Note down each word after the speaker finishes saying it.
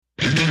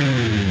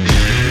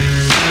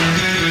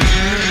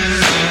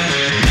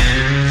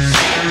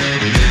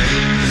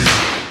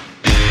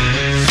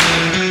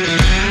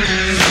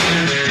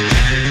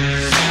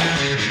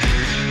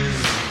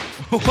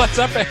What's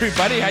up,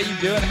 everybody? How you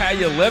doing? How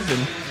you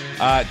living?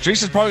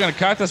 Teresa's probably going to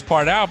cut this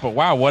part out, but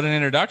wow, what an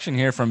introduction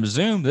here from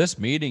Zoom. This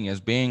meeting is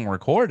being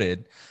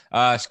recorded.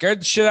 Scared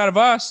the shit out of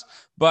us,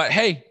 but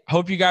hey,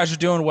 hope you guys are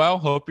doing well.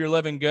 Hope you're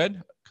living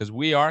good, because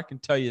we are, I can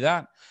tell you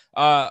that.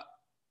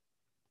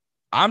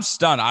 I'm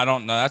stunned. I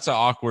don't know. It's an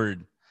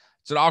awkward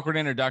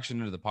introduction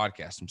into the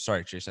podcast. I'm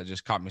sorry, Chase. That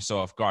just caught me so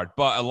off guard,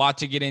 but a lot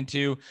to get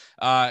into.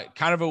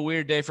 Kind of a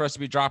weird day for us to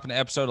be dropping the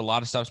episode. A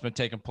lot of stuff's been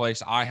taking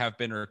place. I have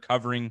been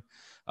recovering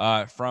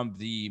from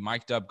the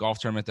Mic'd Up golf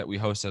tournament that we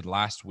hosted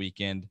last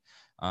weekend.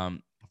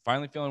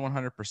 Finally feeling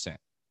 100%.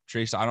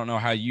 Trace, I don't know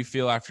how you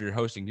feel after you're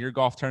hosting your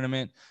golf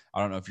tournament.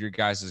 I don't know if your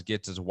guys'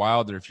 gets as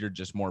wild or if you're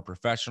just more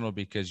professional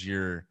because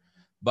you're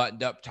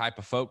buttoned up type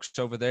of folks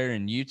over there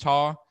in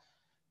Utah.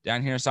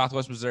 Down here in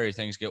Southwest Missouri,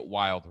 things get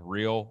wild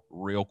real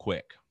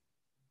quick.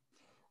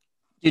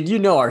 Dude, you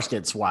know ours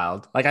gets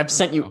wild. Like, I've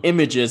sent you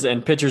images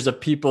and pictures of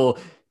people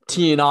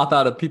teeing off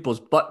out of people's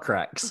butt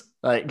cracks.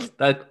 Like,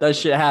 that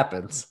shit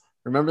happens.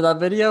 Remember that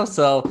video?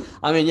 So,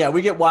 I mean, yeah,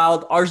 we get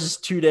wild. Ours is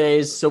 2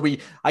 days. So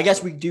I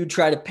guess we do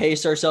try to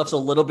pace ourselves a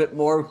little bit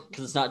more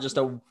because it's not just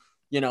a,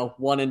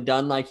 one and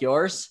done like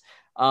yours.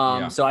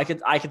 So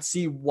I could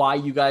see why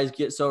you guys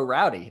get so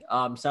rowdy.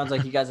 Sounds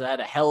like you guys have had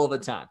a hell of a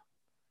time.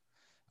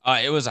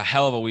 It was a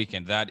hell of a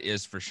weekend. That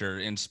is for sure.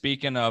 And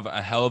speaking of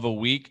a hell of a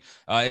week,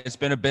 it's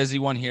been a busy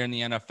one here in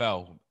the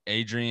NFL.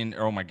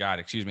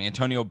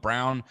 Antonio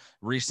Brown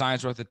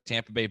re-signs with the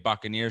Tampa Bay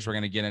Buccaneers. We're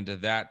going to get into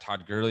that.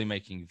 Todd Gurley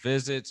making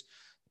visits.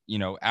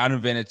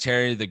 Adam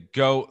Vinatieri, the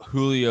GOAT,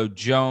 Julio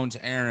Jones,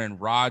 Aaron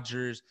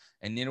Rodgers.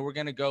 And then we're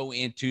going to go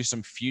into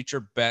some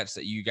future bets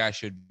that you guys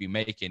should be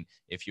making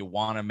if you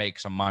want to make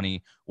some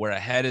money. We're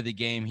ahead of the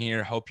game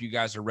here. Hope you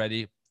guys are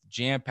ready.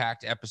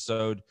 Jam-packed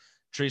episode.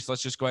 Trees,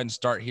 let's just go ahead and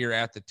start here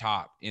at the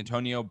top.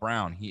 Antonio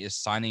Brown, he is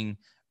signing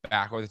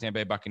back with the Tampa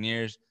Bay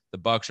Buccaneers. The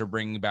Bucs are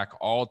bringing back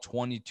all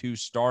 22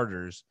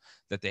 starters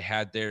that they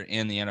had there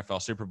in the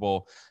NFL Super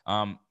Bowl.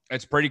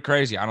 It's pretty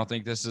crazy. I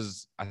think this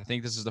is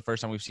the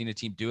first time we've seen a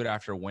team do it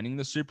after winning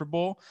the Super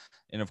Bowl.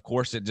 And of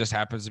course, it just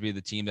happens to be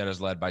the team that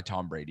is led by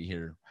Tom Brady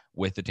here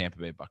with the Tampa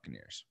Bay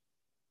Buccaneers.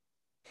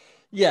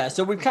 Yeah,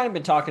 so we've kind of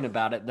been talking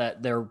about it,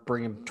 that they're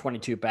bringing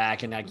 22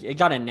 back, and it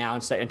got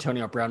announced that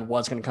Antonio Brown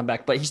was going to come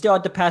back, but he still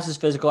had to pass his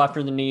physical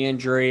after the knee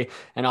injury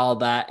and all of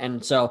that,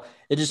 and so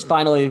it just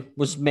finally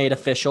was made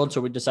official, and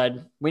so we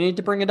decided we need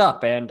to bring it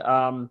up,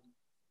 and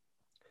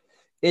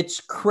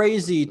it's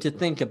crazy to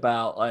think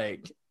about,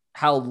 like,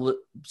 how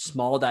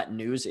small that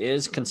news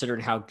is, considering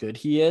how good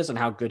he is and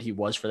how good he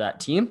was for that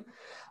team.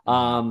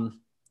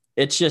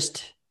 It's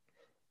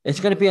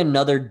going to be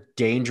another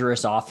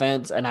dangerous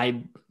offense, and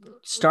I'm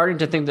starting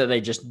to think that they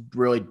just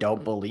really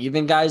don't believe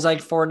in guys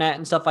like Fournette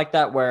and stuff like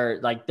that, where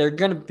like they're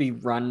going to be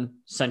run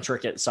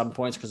centric at some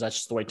points because that's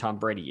just the way Tom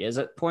Brady is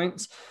at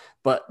points.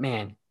 But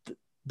man,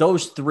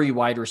 those three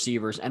wide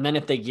receivers, and then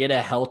if they get a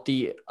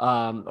healthy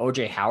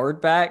OJ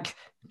Howard back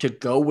to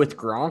go with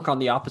Gronk on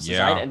the opposite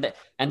side,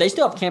 and they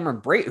still have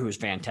Cameron Brate, who's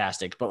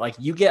fantastic, but like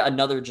you get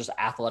another just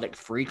athletic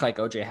freak like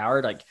OJ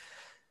Howard, like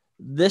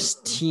this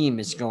team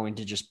is going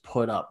to just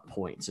put up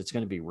points. It's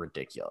going to be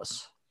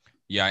ridiculous.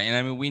 Yeah, and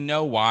I mean, we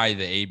know why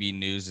the AB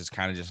News is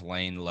kind of just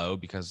laying low,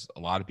 because a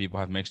lot of people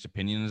have mixed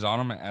opinions on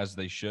him, as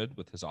they should,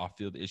 with his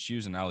off-field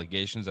issues and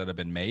allegations that have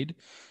been made,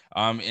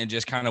 and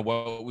just kind of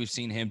what we've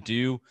seen him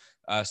do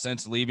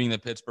since leaving the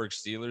Pittsburgh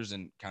Steelers,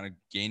 and kind of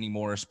gaining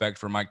more respect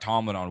for Mike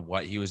Tomlin on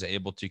what he was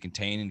able to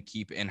contain and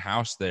keep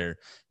in-house there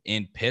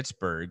in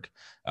Pittsburgh,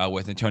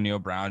 with Antonio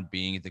Brown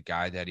being the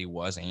guy that he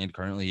was and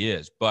currently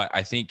is. But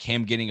I think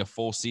him getting a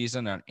full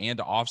season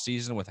and off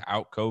season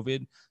without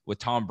COVID with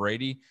Tom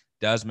Brady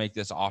does make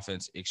this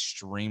offense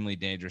extremely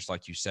dangerous,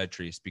 like you said,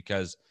 Treese,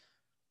 because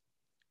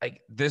like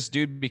this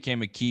dude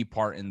became a key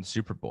part in the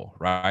Super Bowl,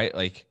 right?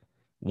 Like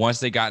once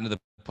they got into the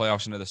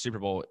playoffs, into the Super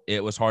Bowl,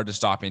 it was hard to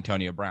stop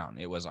Antonio Brown.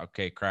 It was,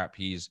 okay, crap,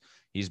 he's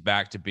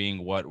back to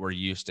being what we're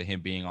used to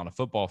him being on a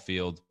football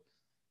field.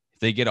 If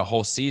they get a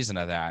whole season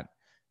of that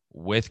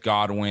with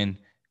Godwin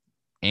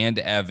and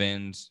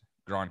Evans,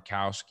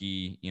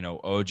 Gronkowski,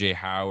 OJ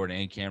Howard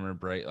and Cameron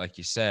Brate, like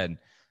you said,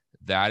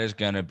 that is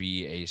going to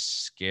be a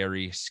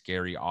scary,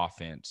 scary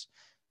offense,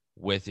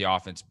 with the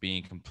offense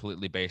being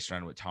completely based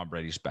around what Tom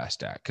Brady's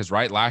best at. Because,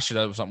 right, last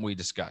year, that was something we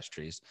discussed,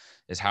 Trees,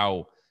 is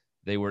how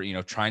they were,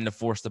 trying to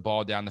force the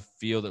ball down the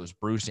field. It was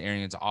Bruce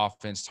Arians'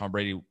 offense. Tom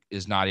Brady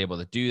is not able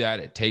to do that.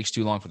 It takes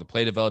too long for the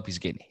play to develop. He's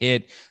getting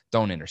hit,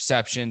 throwing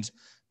interceptions.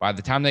 By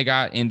the time they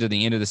got into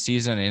the end of the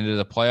season and into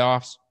the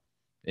playoffs,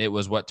 it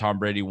was what Tom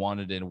Brady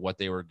wanted and what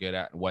they were good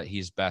at and what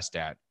he's best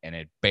at.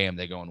 And bam,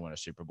 they go and win a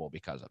Super Bowl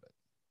because of it.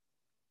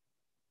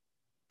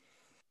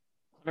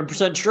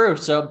 100% true.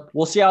 So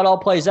we'll see how it all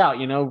plays out.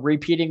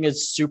 Repeating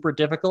is super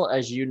difficult,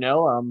 as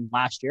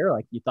last year,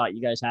 like you thought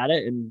you guys had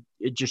it, and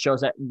it just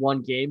shows that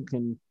one game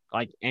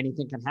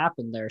anything can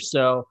happen there.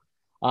 So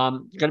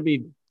it's going to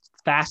be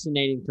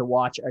fascinating to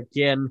watch.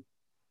 Again,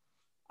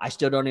 I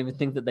still don't even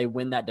think that they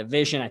win that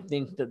division. I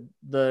think that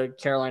the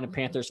Carolina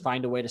Panthers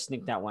find a way to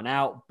sneak that one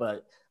out,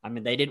 but I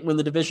mean, they didn't win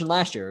the division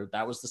last year.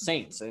 That was the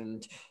Saints.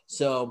 And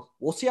so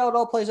we'll see how it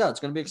all plays out.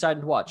 It's going to be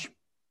exciting to watch.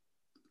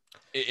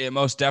 It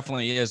most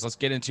definitely is. Let's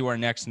get into our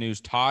next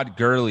news. Todd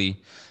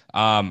Gurley.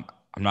 I'm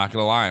not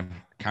going to lie. I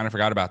kind of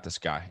forgot about this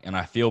guy, and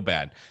I feel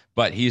bad.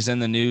 But he's in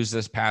the news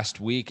this past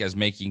week as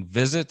making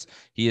visits.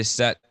 He is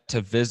set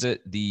to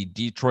visit the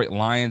Detroit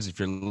Lions. If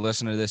you're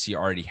listening to this, he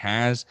already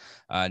has.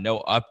 No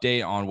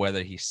update on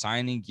whether he's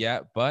signing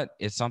yet, but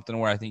it's something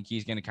where I think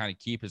he's going to kind of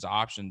keep his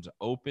options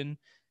open.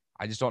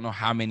 I just don't know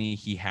how many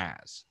he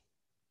has.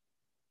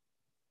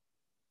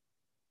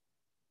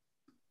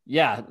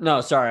 Yeah,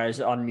 no, sorry, I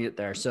was on mute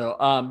there.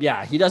 So,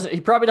 yeah, he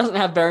probably doesn't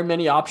have very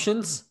many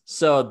options.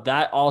 So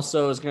that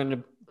also is going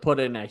to put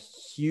in a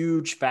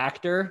huge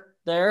factor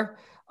there.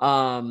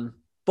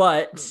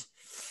 But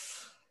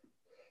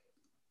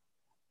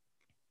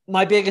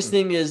my biggest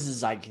thing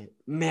is like,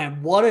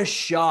 man, what a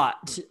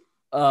shot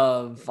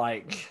of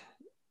like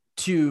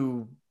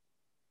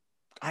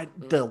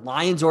the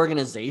Lions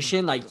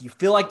organization. Like, you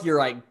feel like you're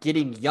like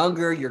getting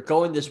younger, you're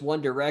going this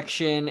one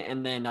direction,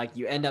 and then like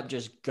you end up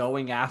just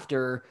going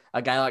after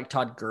a guy like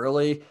Todd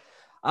Gurley.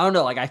 I don't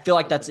know. Like, I feel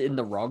like that's in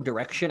the wrong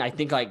direction. I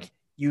think like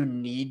you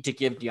need to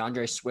give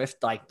DeAndre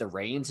Swift like the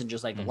reins and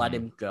just like let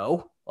him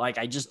go. Like,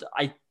 I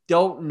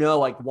don't know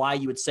like why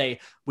you would say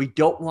we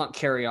don't want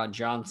Kerryon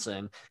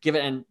Johnson.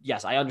 And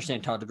yes, I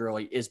understand Todd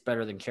Gurley is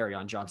better than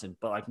Kerryon Johnson,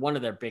 but like one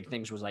of their big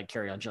things was like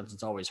Kerryon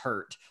Johnson's always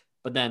hurt.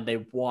 But then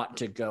they want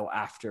to go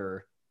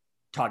after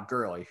Todd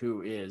Gurley,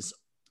 who is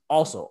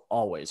also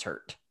always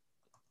hurt.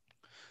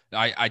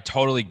 I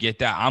totally get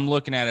that. I'm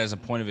looking at it as a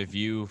point of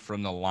view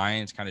from the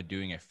Lions kind of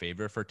doing a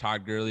favor for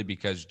Todd Gurley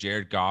because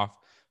Jared Goff,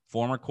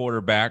 former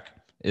quarterback,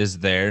 is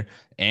there,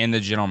 and the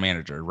general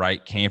manager,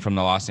 right, came from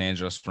the Los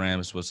Angeles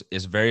Rams,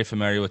 is very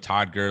familiar with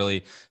Todd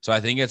Gurley. So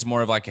I think it's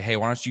more of like, hey,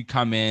 why don't you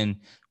come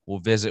in? We'll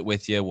visit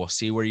with you. We'll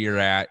see where you're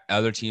at.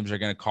 Other teams are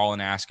going to call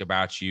and ask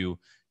about you.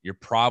 You're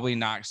probably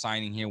not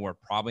signing here. We're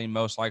probably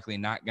most likely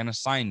not going to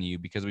sign you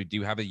because we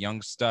do have a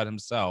young stud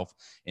himself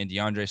in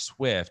DeAndre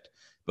Swift.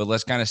 But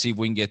let's kind of see if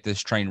we can get this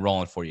train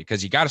rolling for you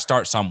because you got to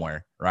start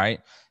somewhere,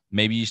 right?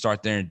 Maybe you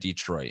start there in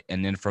Detroit.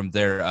 And then from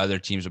there, other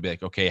teams will be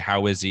like, okay,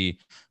 how is he?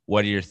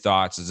 What are your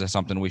thoughts? Is this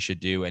something we should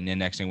do? And then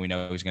next thing we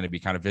know, he's going to be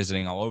kind of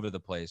visiting all over the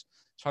place.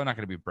 It's probably not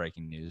going to be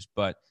breaking news,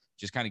 but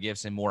just kind of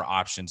gives him more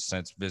options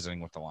since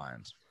visiting with the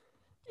Lions.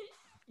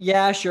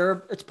 Yeah,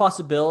 sure. It's a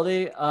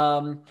possibility.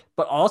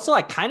 But also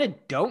I kind of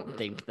don't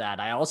think that.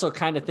 I also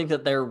kind of think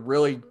that they're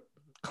really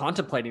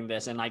contemplating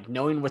this and like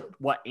knowing with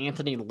what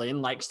Anthony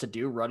Lynn likes to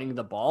do running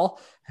the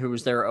ball,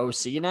 who's their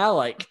OC now,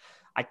 like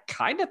I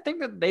kind of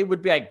think that they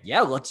would be like,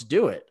 yeah, let's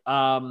do it.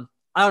 I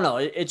don't know.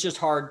 It's just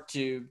hard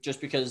to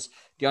just because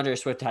DeAndre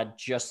Swift had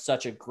just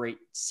such a great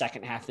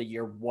second half of the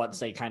year once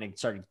they kind of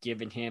started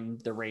giving him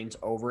the reins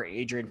over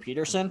Adrian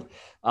Peterson.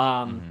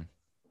 I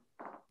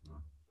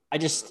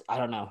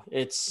don't know.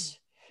 It's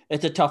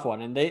a tough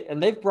one.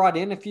 And they've brought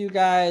in a few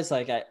guys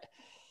like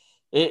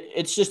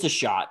it's just a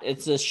shot.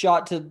 It's a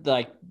shot to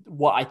like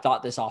what I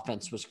thought this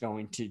offense was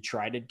going to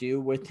try to do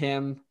with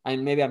him.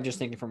 And maybe I'm just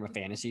thinking from a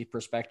fantasy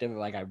perspective.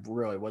 Like I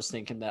really was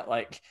thinking that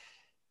like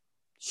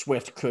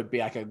Swift could be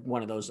like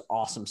one of those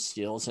awesome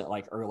steals at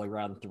like early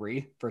round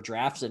 3 for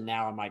drafts. And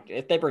now I'm like,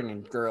 if they bring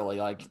in Gurley,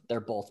 like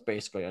they're both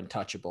basically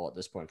untouchable at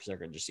this point because they're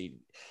going to just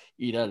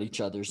eat at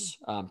each other's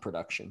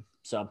production.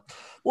 So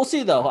we'll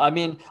see though. I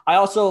mean,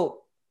 it's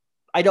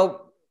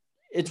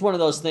one of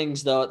those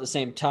things though, at the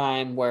same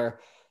time where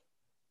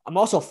I'm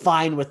also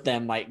fine with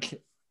them,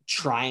 like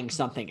trying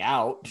something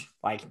out.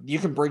 Like you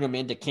can bring them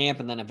into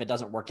camp and then if it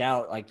doesn't work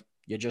out, like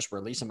you just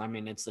release them. I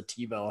mean, it's the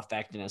TiVo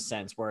effect in a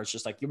sense where it's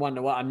just like, you want to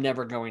know what? I'm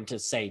never going to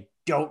say,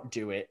 don't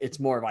do it. It's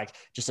more like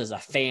just as a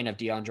fan of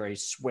DeAndre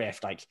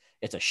Swift, like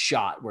it's a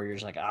shot where you're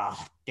just like,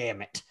 oh,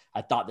 damn it.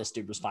 I thought this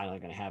dude was finally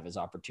going to have his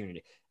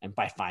opportunity. And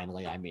by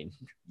finally, I mean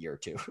year or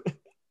two.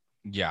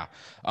 Yeah.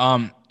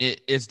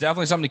 It's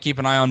definitely something to keep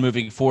an eye on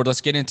moving forward.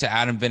 Let's get into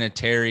Adam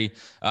Vinatieri.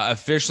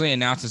 Officially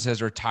announces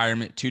his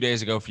retirement 2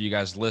 days ago for you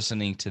guys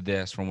listening to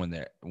this from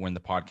when the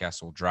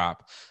podcast will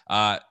drop.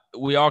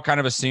 We all kind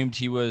of assumed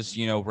he was,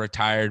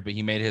 retired, but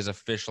he made his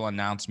official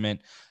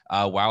announcement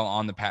while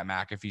on the Pat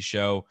McAfee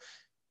show.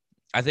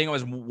 I think it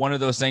was one of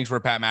those things where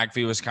Pat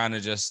McAfee was kind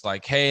of just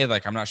like, hey,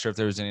 like, I'm not sure if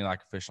there was any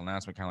like official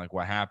announcement, kind of like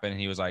what happened.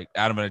 And he was like,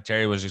 Adam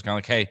Vinatieri was just kind of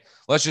like, hey,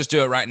 let's just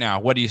do it right now.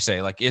 What do you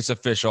say? Like, it's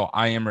official.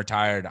 I am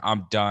retired.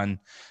 I'm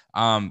done.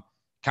 Kind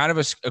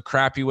of a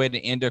crappy way to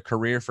end a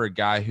career for a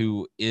guy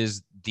who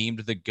is deemed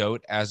the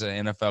GOAT as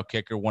an NFL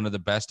kicker, one of the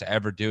best to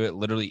ever do it,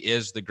 literally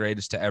is the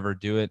greatest to ever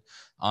do it.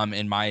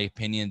 In my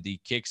opinion, the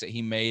kicks that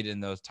he made in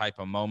those type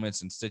of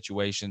moments and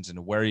situations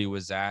and where he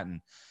was at and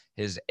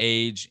his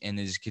age and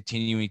is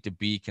continuing to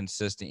be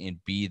consistent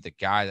and be the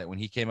guy that when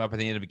he came up at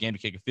the end of a game to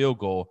kick a field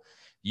goal,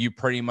 you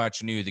pretty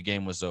much knew the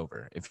game was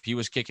over. If he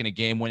was kicking a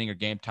game-winning or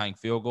game-tying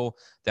field goal,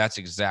 that's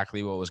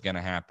exactly what was going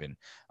to happen.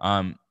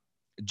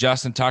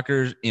 Justin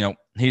Tucker,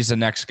 he's the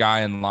next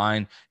guy in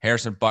line.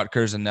 Harrison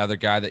Butker's another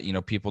guy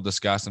that, people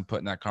discuss and put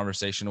in that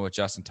conversation with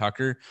Justin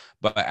Tucker.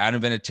 But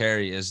Adam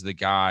Vinatieri is the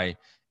guy,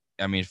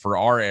 for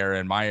our era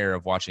and my era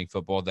of watching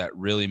football, that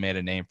really made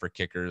a name for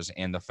kickers,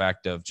 and the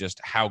fact of just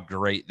how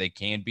great they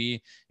can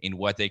be and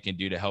what they can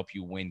do to help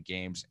you win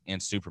games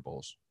and Super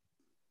Bowls.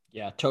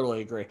 Yeah,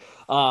 totally agree.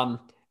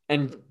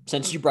 And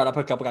since you brought up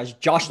a couple guys,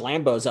 Josh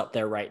Lambo's up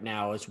there right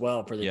now as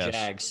well for the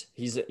Jags.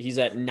 He's at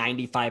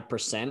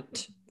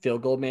 95%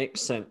 field goal make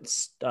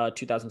since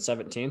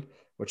 2017,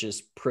 which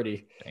is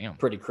pretty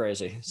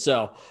crazy.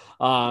 So,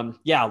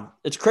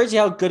 it's crazy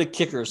how good at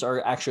kickers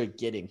are actually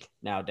getting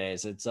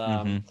nowadays. It's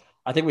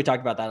I think we talked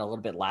about that a little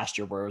bit last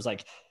year, where it was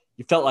like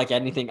you felt like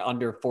anything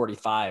under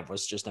 45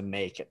 was just a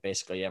make it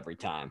basically every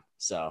time.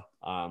 So,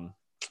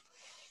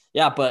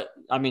 but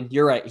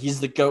you're right. He's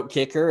the GOAT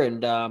kicker.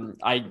 And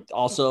I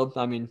also,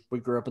 we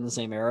grew up in the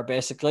same era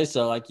basically.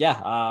 So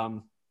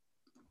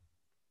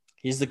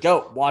he's the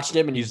GOAT. Watched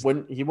him and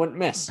he wouldn't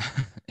miss.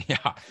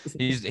 Yeah,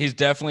 he's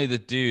definitely the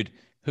dude.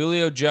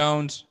 Julio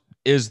Jones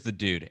is the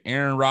dude.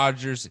 Aaron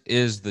Rodgers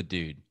is the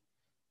dude.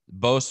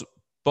 Both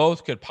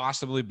could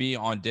possibly be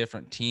on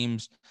different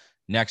teams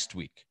next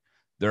week.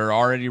 There are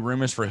already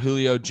rumors for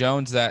Julio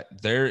Jones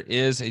that there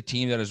is a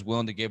team that is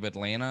willing to give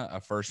Atlanta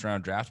a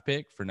first-round draft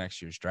pick for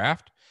next year's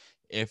draft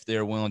if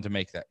they're willing to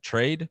make that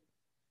trade.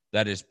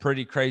 That is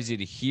pretty crazy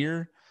to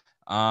hear,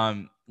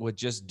 with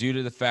just due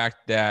to the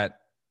fact that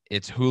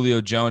it's Julio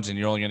Jones and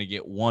you're only going to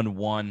get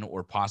 1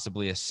 or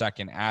possibly a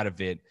second out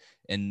of it,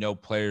 and no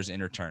players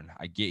in return.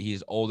 I get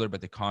he's older,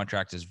 but the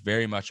contract is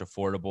very much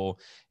affordable.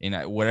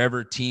 And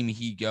whatever team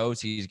he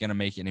goes, he's going to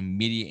make an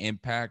immediate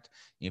impact.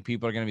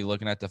 People are going to be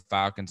looking at the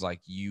Falcons like,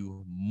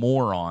 you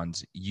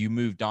morons, you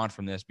moved on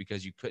from this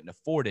because you couldn't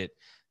afford it.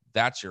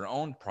 That's your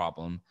own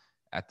problem.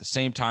 At the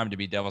same time, to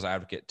be devil's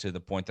advocate to the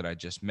point that I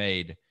just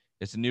made,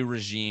 it's a new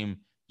regime.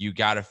 You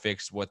got to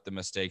fix what the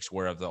mistakes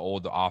were of the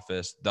old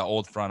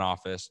front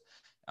office,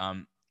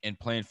 and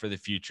plan for the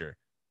future.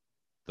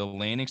 The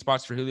landing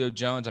spots for Julio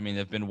Jones,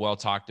 they've been well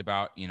talked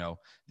about. The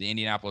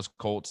Indianapolis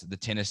Colts, the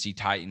Tennessee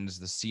Titans,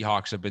 the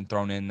Seahawks have been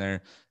thrown in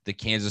there, the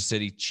Kansas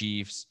City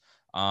Chiefs.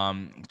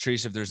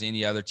 Teresa, if there's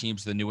any other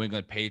teams, the New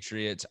England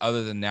Patriots.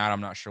 Other than that,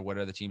 I'm not sure what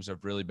other teams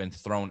have really been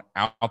thrown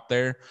out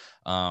there.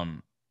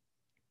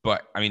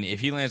 But, if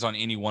he lands on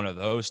any one of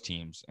those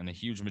teams, and a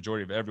huge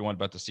majority of everyone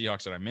but the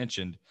Seahawks that I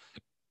mentioned,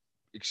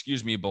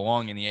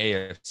 belong in the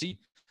AFC.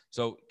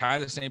 So kind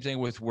of the same thing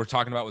we're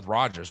talking about with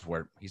Rodgers,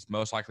 where he's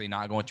most likely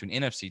not going to an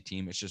NFC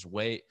team. It's just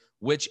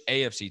which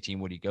AFC team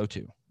would he go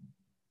to?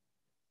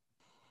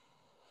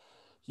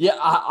 Yeah,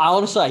 I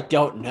honestly, I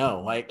don't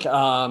know.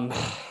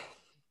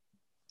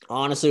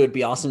 Honestly, it would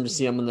be awesome to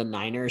see him in the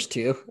Niners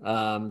too.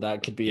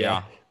 That could be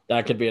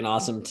an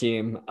awesome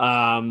team.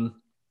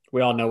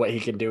 We all know what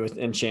he can do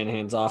in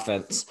Shanahan's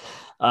offense.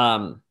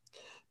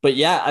 But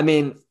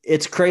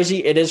it's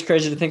crazy. It is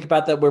crazy to think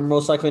about that. We're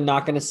most likely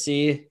not going to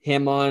see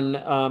him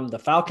on the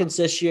Falcons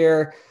this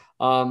year.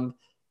 The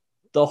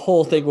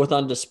whole thing with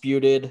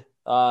Undisputed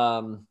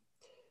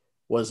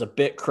was a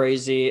bit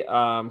crazy.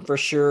 For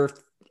sure,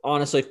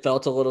 honestly,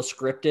 felt a little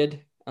scripted.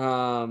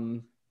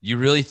 You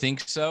really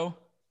think so?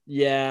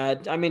 Yeah.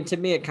 To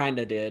me, it kind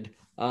of did.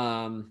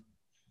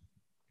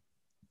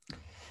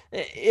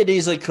 It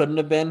easily couldn't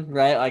have been,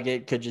 right?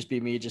 It could just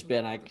be me just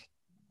being like,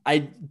 I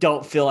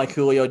don't feel like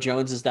Julio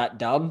Jones is that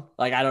dumb.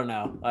 I don't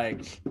know.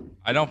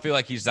 I don't feel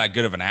like he's that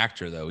good of an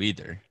actor though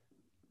either.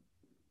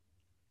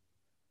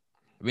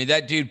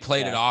 That dude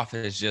played it off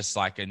as just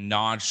like a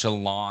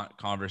nonchalant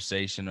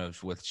conversation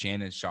with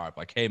Shannon Sharpe.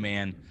 Like, hey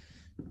man,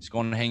 just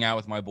going to hang out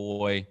with my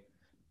boy,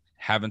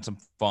 having some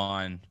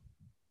fun.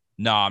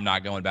 No, I'm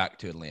not going back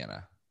to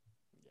Atlanta.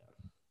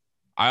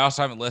 I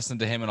also haven't listened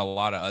to him in a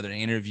lot of other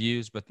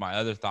interviews, but my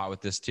other thought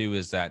with this too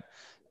is that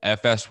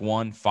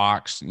FS1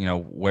 Fox,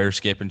 where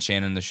Skip and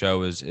Shannon the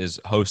show is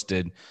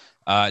hosted,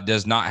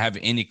 does not have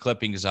any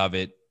clippings of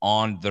it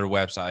on their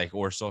website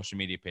or social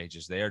media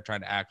pages. They are trying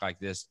to act like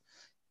this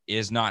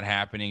is not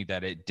happening,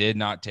 that it did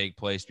not take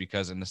place,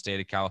 because in the state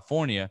of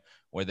California,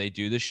 where they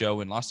do the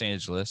show in Los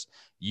Angeles,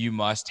 you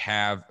must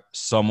have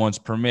someone's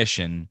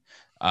permission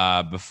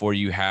before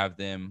you have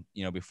them,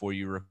 before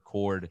you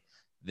record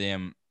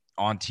them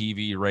on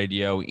TV,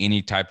 radio,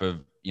 any type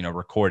of,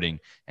 recording.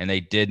 And they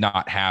did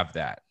not have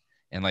that.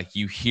 And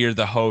you hear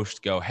the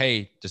host go,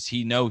 hey, does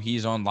he know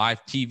he's on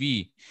live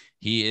TV?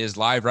 He is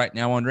live right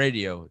now on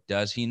radio.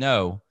 Does he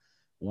know?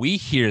 We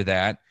hear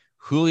that.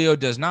 Julio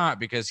does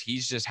not, because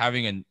he's just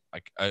having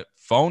a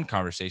phone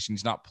conversation.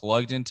 He's not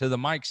plugged into the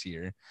mics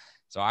here.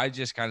 So I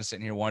just kind of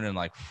sitting here wondering,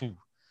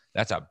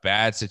 that's a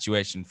bad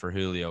situation for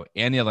Julio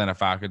and the Atlanta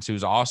Falcons,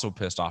 who's also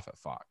pissed off at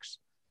Fox.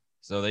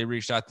 So they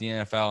reached out to the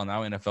NFL, and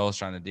now NFL is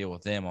trying to deal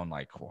with them on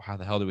how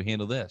the hell do we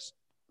handle this?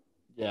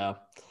 Yeah.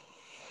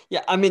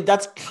 Yeah,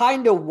 that's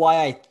kind of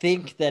why I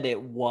think that it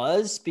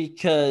was,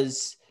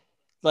 because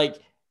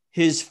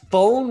his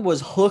phone was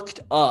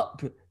hooked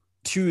up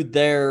to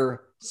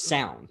their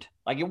sound.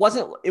 It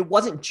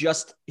wasn't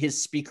just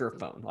his speaker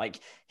phone.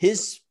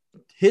 His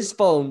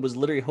phone was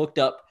literally hooked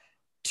up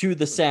to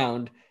the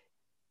sound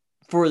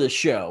for the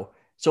show.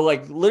 So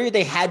like literally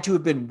they had to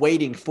have been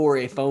waiting for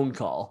a phone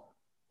call.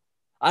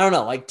 I don't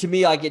know. Like to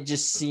me, like it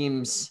just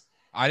seems.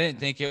 I didn't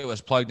think it was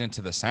plugged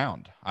into the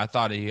sound. I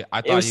thought he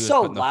was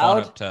so putting the loud.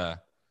 phone up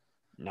to.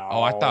 No.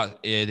 Oh, I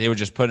thought they were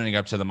just putting it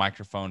up to the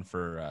microphone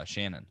for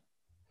Shannon.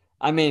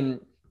 I mean,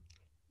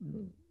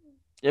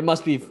 it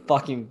must be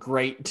fucking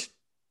great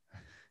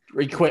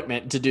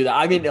equipment to do that.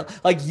 I mean,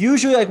 like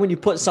usually like when you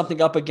put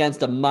something up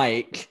against a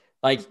mic,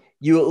 like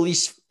you at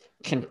least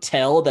can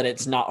tell that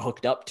it's not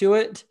hooked up to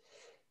it.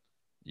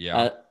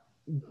 Yeah.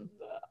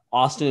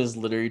 Austin is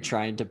literally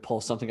trying to pull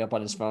something up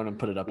on his phone and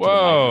put it up.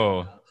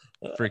 Whoa, to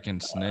the mic.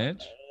 freaking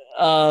snitch.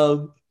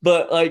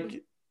 But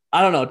like,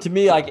 I don't know. To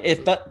me, like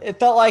it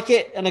felt like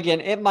it. And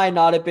again, it might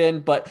not have been,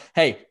 but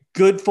hey,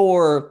 good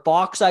for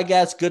Fox, I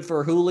guess. Good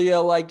for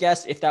Julio, I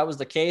guess. If that was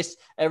the case,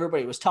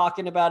 everybody was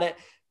talking about it.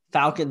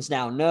 Falcons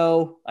now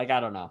know. Like, I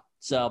don't know.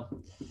 So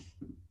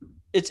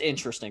it's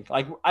interesting.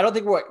 Like, I don't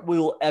think we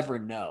will ever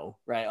know,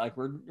 right? Like,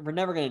 we're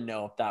never going to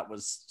know if that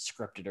was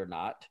scripted or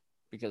not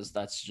because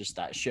that's just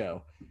that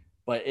show.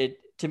 But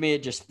to me,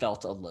 it just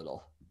felt a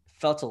little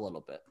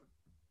bit.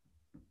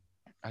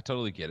 I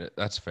totally get it.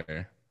 That's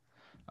fair.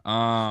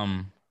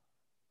 How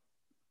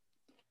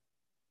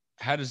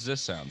does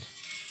this sound?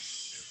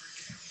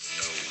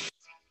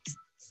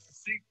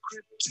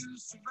 Secret to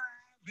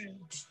surviving,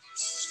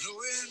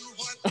 knowing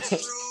what to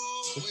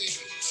throw away.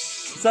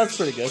 Sounds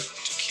pretty good.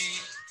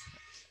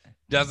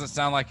 Doesn't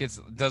sound like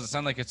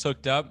it's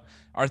hooked up.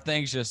 Our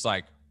thing's just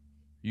like,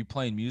 you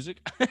playing music?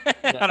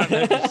 I don't know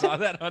if you saw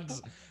that.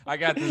 I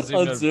got the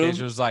Zoom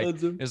notification.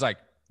 It's like,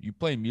 you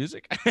playing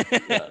music?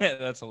 Yeah.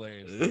 That's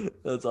hilarious.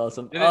 That's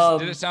awesome. Did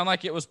it sound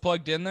like it was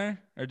plugged in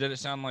there, or did it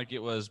sound like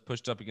it was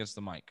pushed up against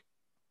the mic?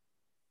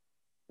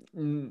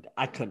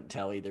 I couldn't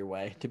tell either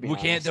way, to be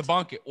honest. We can't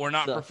debunk it. We're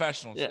not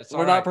professionals. Yeah,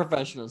 we're not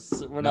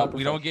professionals.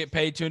 We don't get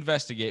paid to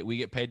investigate. We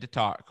get paid to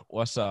talk.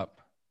 What's up?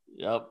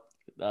 Yep.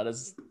 That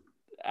is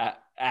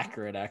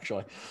accurate,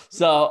 actually.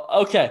 So,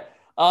 okay.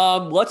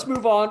 Let's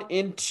move on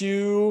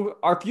into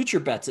our future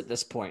bets at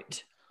this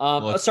point.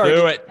 Let's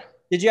do it.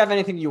 Did you have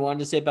anything you wanted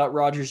to say about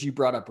Rodgers? You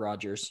brought up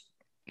Rodgers.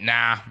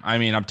 Nah, I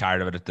mean, I'm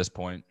tired of it at this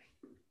point.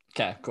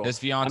 Okay, cool. His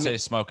fiance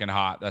is smoking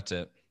hot. That's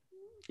it.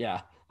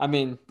 Yeah. I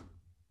mean,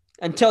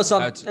 that's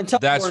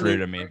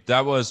rude of me.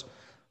 That was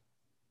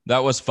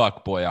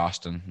fuck boy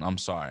Austin. I'm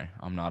sorry.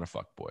 I'm not a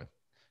fuck boy.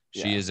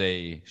 She's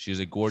a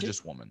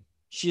gorgeous woman.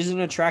 She's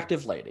an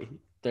attractive lady.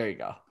 There you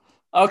go.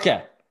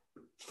 Okay.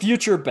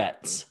 Future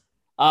bets.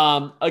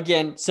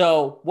 Again,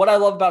 so what I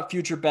love about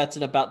future bets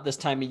and about this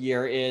time of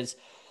year is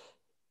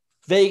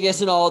Vegas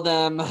and all of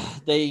them,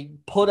 they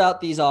put out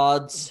these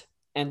odds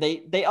and they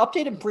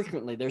update them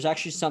frequently. There's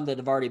actually some that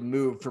have already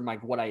moved from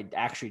like what I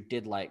actually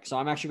did like. So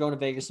I'm actually going to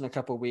Vegas in a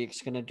couple of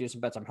weeks, going to do some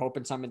bets. I'm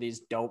hoping some of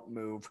these don't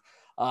move.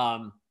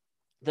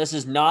 This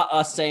is not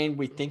us saying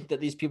we think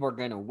that these people are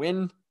going to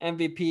win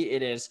MVP.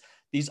 It is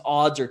these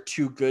odds are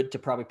too good to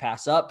probably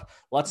pass up.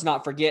 Let's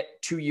not forget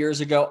 2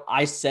 years ago,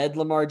 I said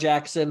Lamar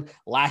Jackson.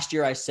 Last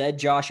year, I said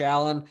Josh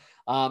Allen.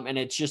 And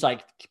it's just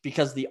like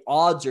because the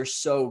odds are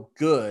so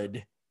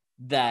good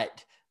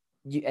that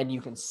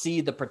you can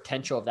see the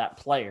potential of that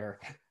player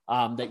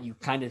that you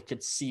kind of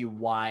could see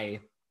why,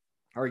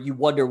 or you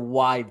wonder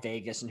why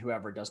Vegas and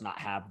whoever does not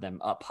have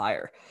them up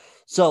higher.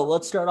 So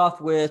let's start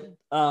off with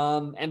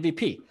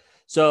MVP.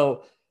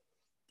 So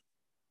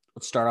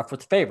let's start off with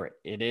the favorite.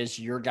 It is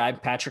your guy,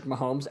 Patrick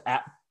Mahomes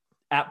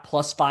at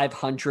plus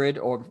 500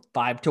 or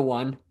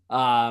 5-1.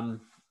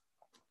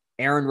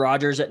 Aaron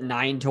Rodgers at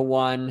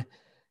 9-1.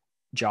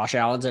 Josh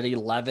Allen's at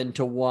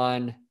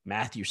 11-1.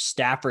 Matthew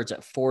Stafford's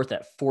at fourth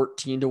at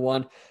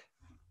 14-1.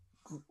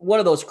 One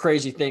of those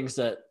crazy things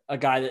that a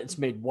guy that's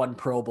made one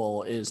Pro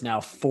Bowl is now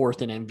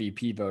fourth in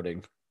MVP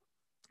voting.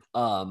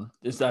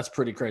 That's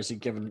pretty crazy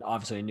given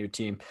obviously a new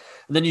team.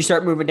 And then you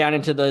start moving down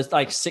into the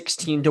like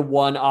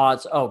 16-1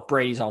 odds. Oh,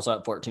 Brady's also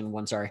at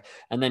 14-1, sorry.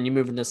 And then you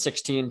move into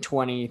 16,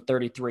 20,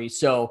 33.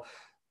 So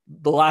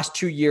the last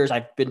 2 years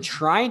I've been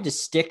trying to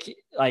stick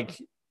like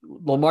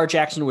Lamar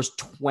Jackson was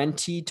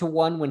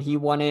 20-1 when he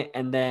won it.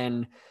 And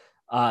then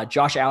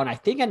Josh Allen, I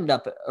think ended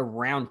up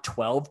around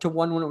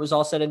 12-1 when it was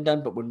all said and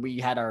done. But when we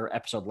had our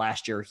episode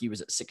last year, he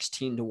was at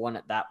 16-1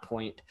 at that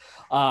point.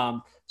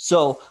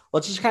 So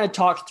let's just kind of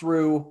talk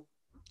through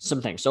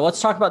some things. So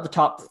let's talk about the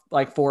top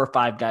like 4 or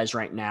 5 guys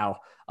right now.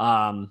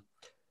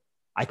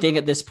 I think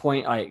at this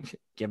point, like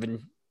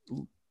given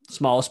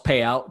smallest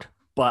payout,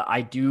 but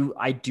I do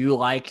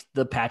like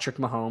the Patrick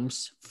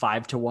Mahomes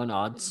 5-1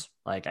 odds.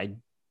 Like I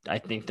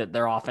think that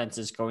their offense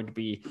is going to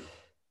be,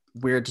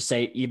 weird to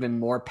say, even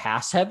more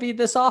pass heavy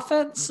this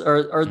offense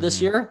or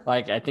this year.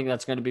 Like, I think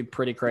that's going to be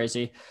pretty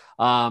crazy.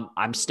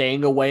 I'm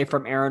staying away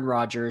from Aaron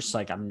Rodgers.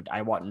 Like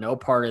I want no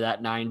part of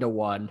that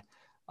 9-1.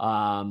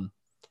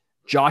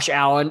 Josh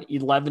Allen,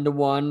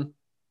 11-1.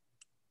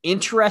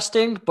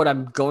 Interesting, but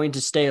I'm going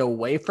to stay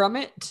away from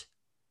it.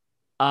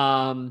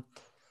 And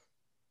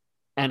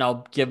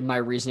I'll give my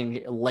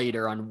reasoning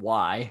later on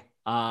why.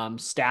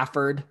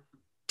 Stafford,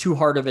 too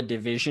hard of a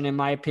division in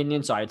my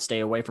opinion. So I'd stay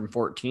away from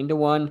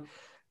 14-1.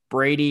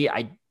 Brady,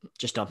 I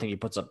just don't think he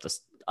puts up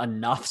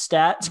enough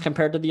stats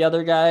compared to the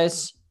other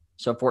guys.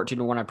 So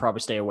 14-1, I'd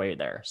probably stay away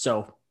there.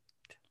 So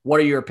what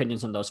are your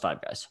opinions on those 5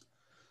 guys?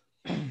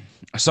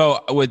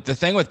 So with the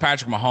thing with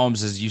Patrick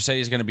Mahomes is you say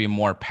he's going to be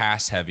more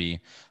pass heavy.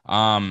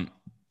 I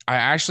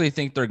actually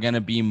think they're going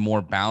to be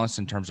more balanced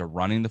in terms of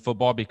running the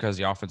football because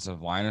the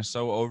offensive line is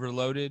so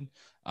overloaded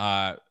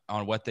on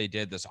what they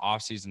did this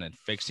offseason and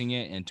fixing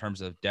it in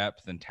terms of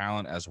depth and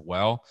talent as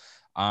well.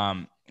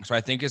 So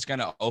I think it's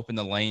going to open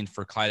the lane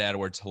for Clyde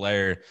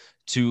Edwards-Helaire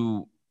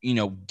to,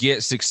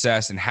 get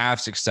success and have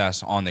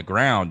success on the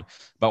ground.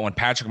 But when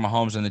Patrick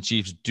Mahomes and the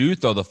Chiefs do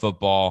throw the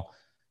football,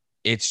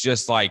 it's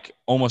just like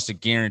almost a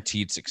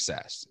guaranteed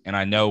success. And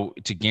I know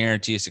to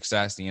guarantee a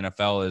success, the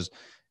NFL is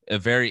a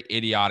very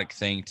idiotic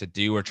thing to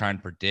do or try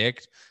and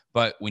predict.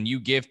 But when you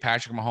give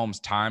Patrick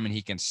Mahomes time and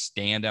he can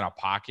stand in a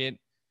pocket,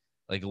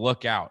 like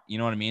look out. You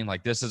know what I mean?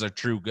 Like this is a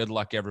true good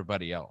luck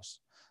everybody else.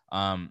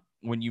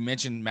 When you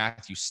mentioned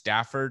Matthew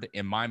Stafford,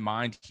 in my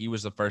mind, he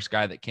was the first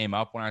guy that came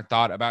up when I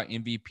thought about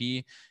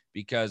MVP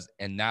because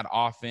in that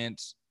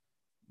offense,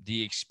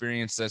 the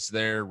experience that's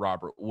there,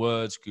 Robert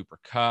Woods, Cooper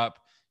Kupp,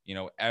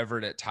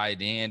 Everett at tight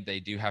end,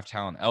 they do have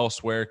talent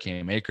elsewhere.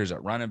 Cam Akers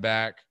at running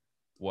back.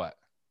 What?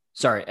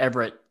 Sorry,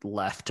 Everett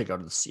left to go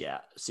to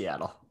the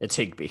Seattle. It's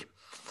Higbee.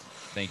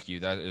 Thank you.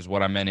 That is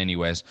what I meant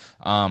anyways.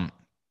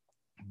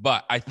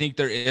 But I think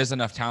there is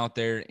enough talent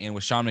there. And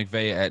with Sean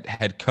McVay at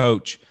head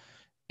coach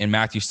and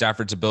Matthew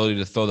Stafford's ability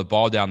to throw the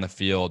ball down the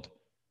field,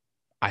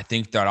 I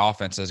think that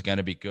offense is going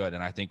to be good.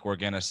 And I think we're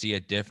going to see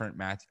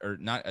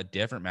not a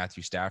different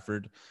Matthew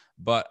Stafford,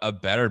 but a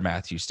better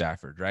Matthew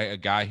Stafford, right? A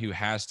guy who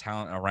has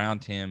talent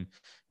around him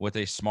with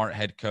a smart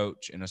head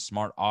coach and a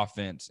smart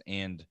offense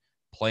and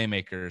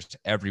playmakers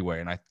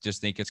everywhere. And I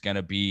just think it's going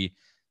to be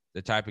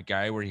the type of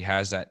guy where he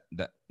has that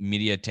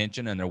media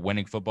attention and they're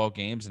winning football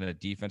games and a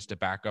defense to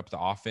back up the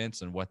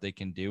offense and what they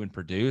can do and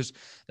produce,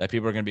 that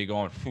people are going to be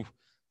going,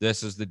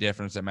 this is the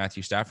difference that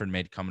Matthew Stafford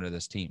made coming to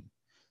this team.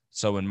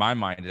 So in my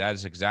mind, that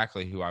is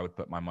exactly who I would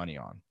put my money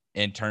on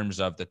in terms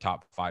of the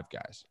top 5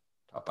 guys.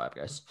 Top 5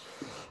 guys.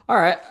 All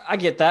right. I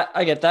get that.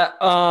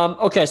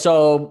 Okay.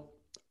 So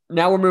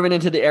now we're moving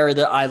into the area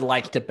that I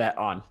like to bet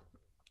on.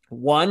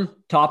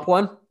 Top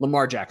one,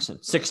 Lamar Jackson,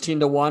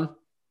 16-1.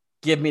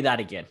 Give me that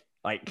again.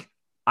 Like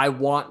I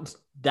want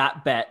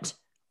that bet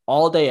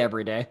all day,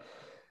 every day.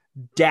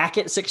 Dak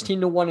at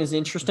 16-1 is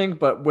interesting,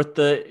 but with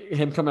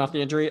him coming off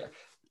the injury,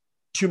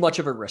 too much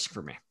of a risk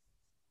for me.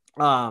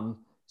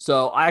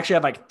 So I actually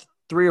have like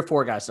 3 or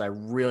 4 guys that I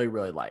really,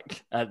 really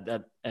like.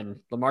 And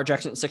Lamar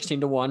Jackson at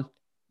 16-1.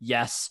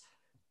 Yes.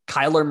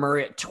 Kyler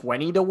Murray at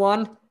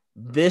 20-1.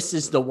 This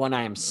is the one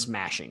I am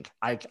smashing.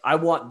 I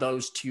want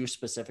those 2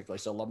 specifically.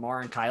 So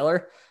Lamar and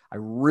Kyler, I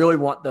really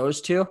want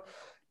those 2.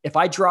 If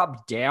I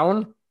drop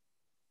down,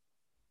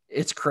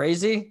 it's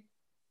crazy,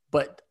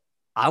 but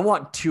I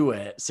want Tua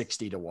at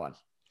 60-1.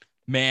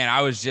 Man,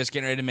 I was just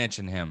getting ready to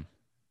mention him.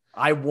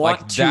 I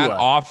want Tua. That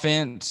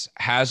offense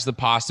has the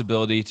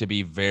possibility to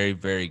be very,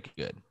 very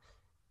good.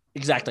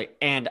 Exactly.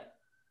 And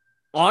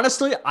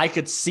honestly, I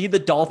could see the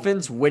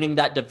Dolphins winning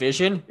that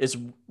division,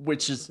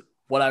 which is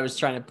what I was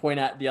trying to point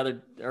at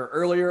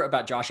earlier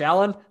about Josh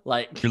Allen.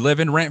 Like you're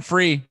living rent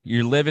free.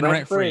 You're living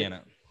rent free in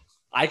it.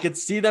 I could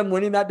see them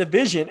winning that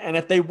division. And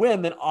if they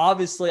win, then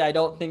obviously I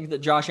don't think that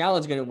Josh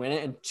Allen's going to win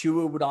it. And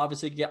Tua would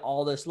obviously get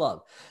all this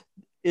love.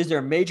 Is there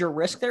a major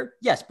risk there?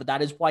 Yes, but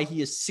that is why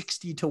he is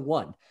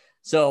 60-1.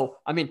 So,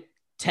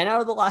 10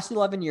 out of the last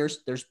 11 years,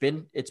 it's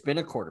been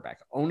a quarterback.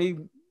 Only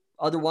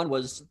other one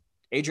was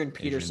Adrian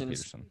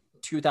Peterson's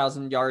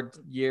 2,000-yard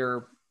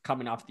year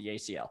coming off the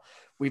ACL.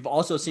 We've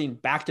also seen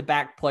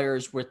back-to-back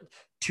players with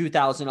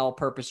 2,000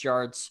 all-purpose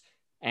yards,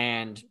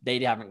 and they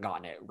haven't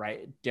gotten it,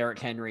 right? Derrick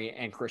Henry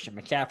and Christian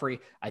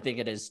McCaffrey. I think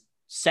it is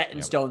set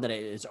in stone that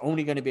it is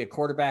only going to be a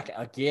quarterback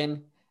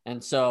again.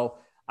 And so,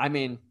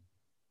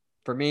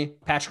 for me,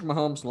 Patrick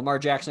Mahomes, Lamar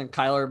Jackson,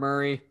 Kyler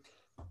Murray,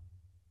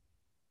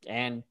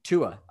 and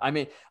Tua.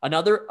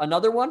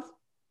 Another one,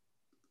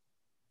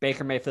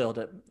 Baker Mayfield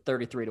at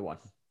 33-1.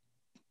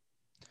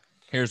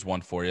 Here's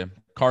one for you.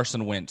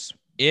 Carson Wentz.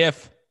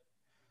 If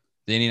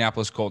the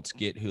Indianapolis Colts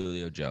get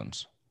Julio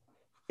Jones.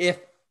 His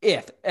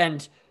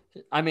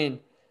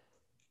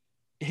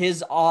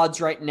odds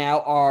right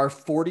now are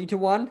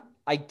 40-1.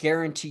 I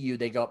guarantee you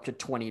they go up to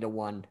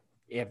 20-1,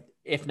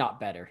 if not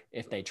better,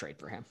 if they trade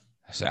for him.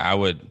 So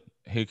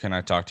who can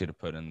I talk to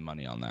put in the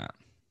money on that?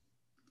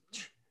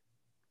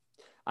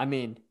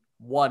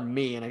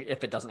 Me, and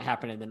if it doesn't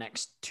happen in the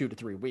next 2 to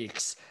 3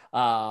 weeks,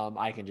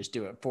 I can just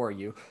do it for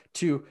you.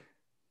 2,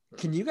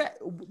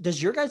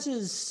 does your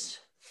guys'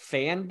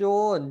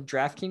 FanDuel and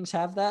DraftKings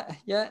have that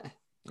yet?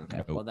 Okay,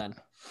 nope. Well then,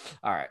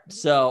 all right.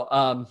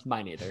 So,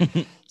 mine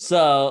either.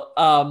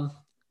 So,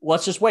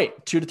 let's just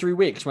wait 2 to 3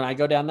 weeks. When I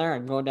go down there,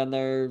 I'm going down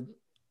there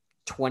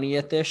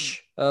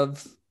 20th-ish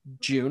of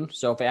June.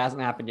 So if it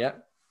hasn't happened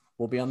yet,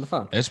 we'll be on the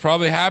phone. It's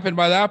probably happened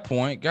by that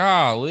point.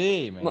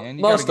 Golly, man.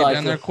 You got to get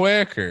down there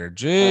quicker.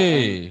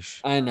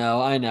 Jeez. I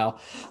know.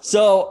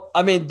 So,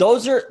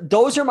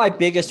 those are my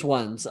biggest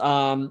ones.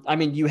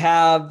 You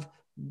have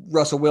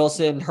Russell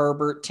Wilson,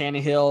 Herbert,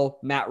 Tannehill,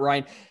 Matt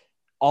Ryan,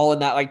 all in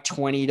that like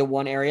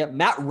 20-1 area.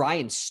 Matt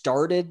Ryan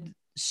started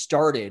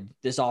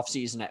this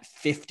offseason at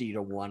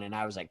 50-1. And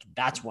I was like,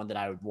 that's one that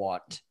I would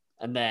want.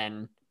 And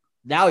then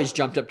now he's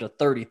jumped up to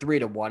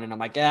 33-1. And I'm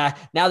like,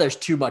 now there's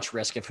too much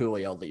risk if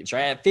Julio leaves,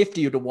 right? At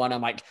 50-1,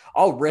 I'm like,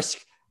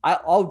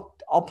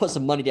 I'll put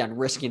some money down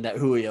risking that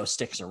Julio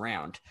sticks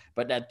around.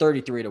 But at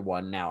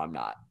 33-1, now I'm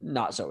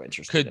not so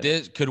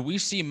interested. Could we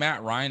see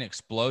Matt Ryan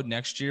explode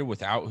next year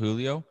without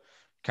Julio?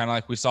 Kind of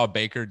like we saw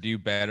Baker do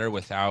better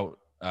without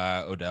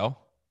Odell.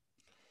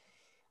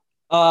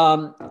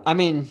 I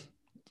mean,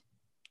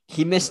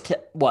 he missed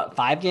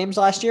 5 games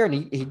last year, and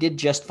he did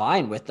just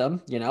fine with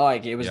them.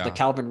 Like it was the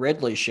Calvin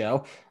Ridley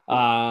show.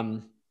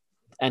 And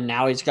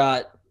now he's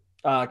got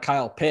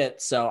Kyle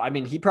Pitts. So, I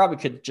mean, he probably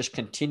could just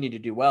continue to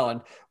do well. And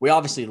we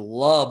obviously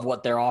love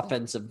what their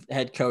offensive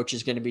head coach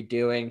is going to be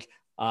doing.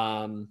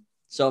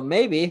 So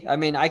maybe, I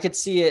mean, I could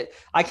see it.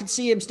 I could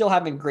see him still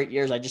having great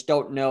years. I just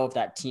don't know if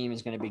that team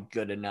is going to be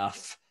good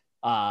enough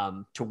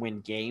to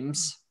win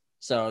games.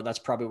 So that's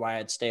probably why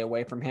I'd stay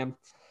away from him.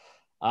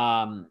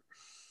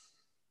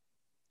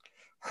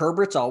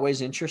 Herbert's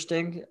always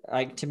interesting,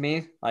 like to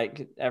me,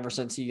 like ever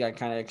since he got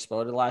kind of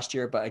exploded last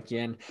year. But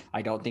again,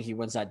 I don't think he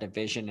wins that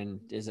division, and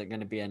is it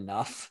going to be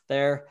enough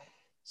there?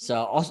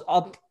 So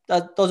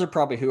those are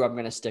probably who I'm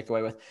going to stick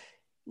away with.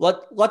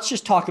 Let's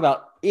just talk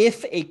about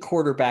if a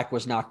quarterback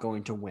was not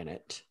going to win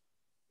it.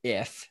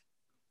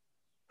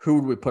 Who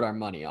would we put our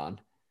money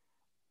on?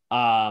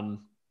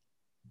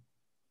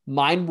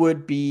 Mine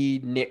would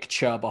be Nick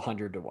Chubb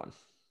 100-1.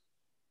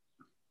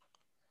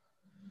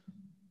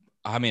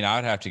 I mean,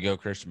 I'd have to go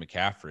Christian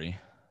McCaffrey,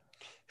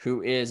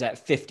 who is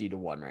at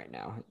 50-1 right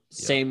now.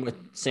 Same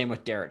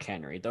with Derrick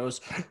Henry.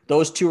 Those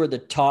two are the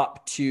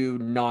top 2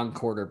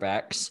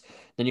 non-quarterbacks.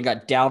 Then you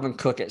got Dalvin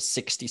Cook at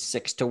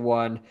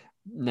 66-1.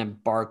 And then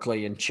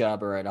Barkley and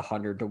Chubb are at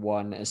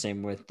 100-1. And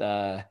same with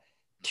Alvin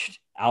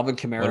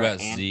Kamara. What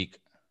about Zeke?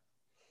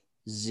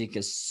 Zeke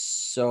is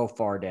so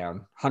far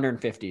down.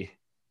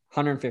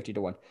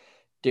 150-1.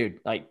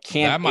 Dude, like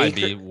that might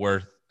be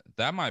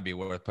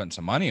worth putting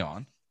some money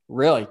on.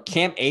 Really?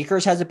 Cam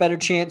Akers has a better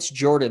chance.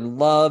 Jordan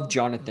Love,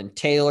 Jonathan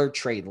Taylor,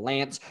 Trey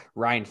Lance,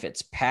 Ryan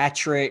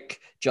Fitzpatrick,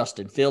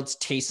 Justin Fields,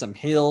 Taysom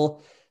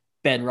Hill,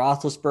 Ben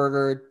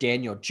Roethlisberger,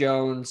 Daniel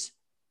Jones,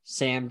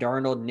 Sam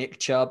Darnold, Nick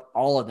Chubb,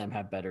 all of them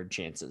have better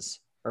chances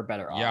or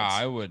better odds. Yeah,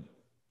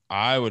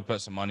 I would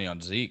put some money on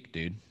Zeke,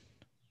 dude.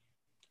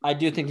 I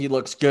do think he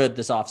looks good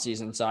this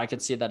offseason, so I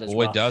could see that as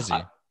well. Boy, does he.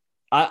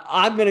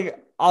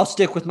 I'll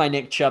stick with my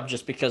Nick Chubb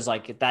just because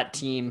like that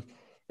team,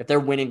 if they're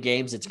winning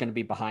games, it's going to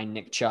be behind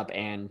Nick Chubb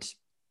and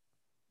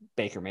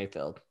Baker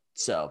Mayfield.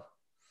 So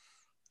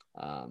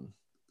I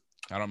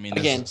don't mean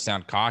this to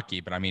sound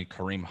cocky, but I mean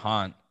Kareem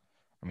Hunt.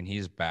 I mean,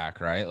 he's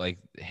back, right? Like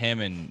him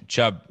and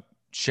Chubb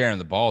sharing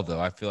the ball, though.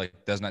 I feel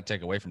like doesn't that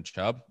take away from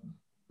Chubb?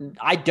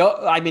 I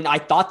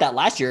thought that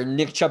last year.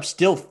 Nick Chubb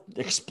still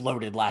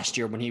exploded last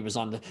year when he was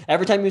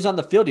every time he was on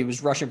the field, he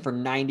was rushing for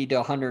 90 to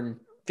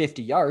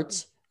 150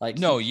 yards.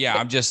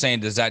 I'm just saying,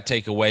 does that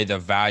take away the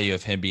value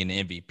of him being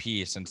an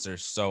MVP since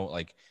there's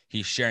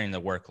he's sharing the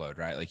workload,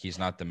 right? Like he's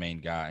not the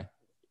main guy.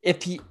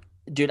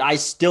 I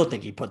still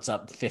think he puts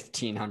up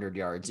 1,500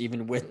 yards,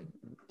 even with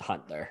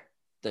Hunt there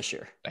this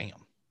year.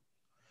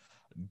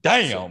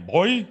 Damn,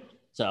 boy.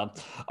 So,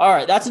 all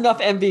right, that's enough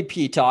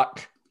MVP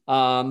talk.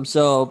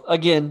 So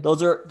again,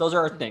 those are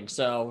our things.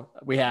 So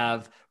we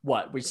have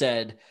what we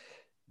said.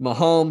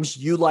 Mahomes,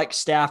 you like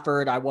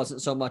Stafford. I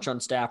wasn't so much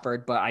on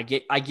Stafford, but I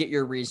get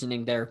your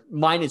reasoning there.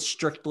 Mine is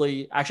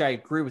strictly, actually, I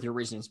agree with your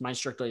reasonings. Mine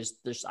strictly is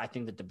this. I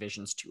think the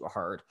division's too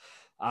hard.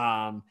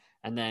 And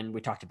then we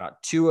talked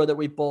about Tua that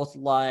we both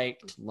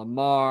liked,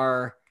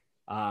 Lamar.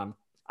 I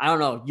don't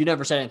know. You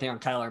never said anything on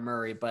Kyler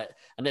Murray,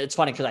 and it's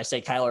funny because I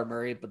say Kyler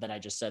Murray, but then I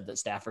just said that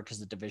Stafford because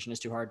the division is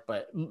too hard.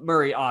 But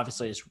Murray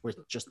obviously is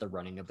with just the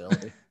running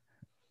ability.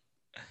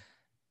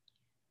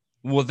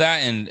 Well,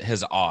 that and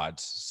his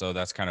odds. So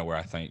that's kind of where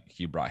I think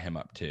you brought him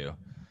up too.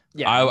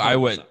 Yeah, I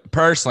would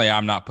personally,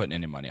 I'm not putting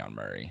any money on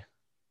Murray.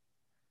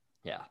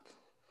 Yeah,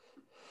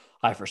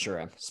 I for sure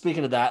am.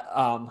 Speaking of that,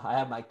 I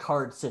have my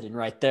card sitting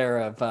right there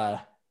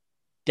of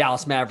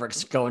Dallas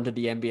Mavericks going to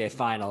the NBA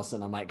Finals,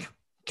 and I'm like,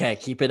 okay,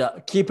 keep it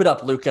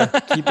up,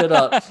 Luka, keep it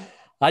up.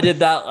 I did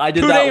that.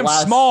 Too damn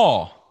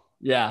small.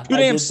 Yeah, too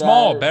damn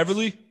small,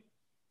 Beverly.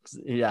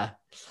 Yeah.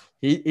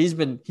 He's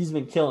been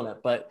killing it,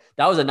 but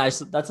that's a nice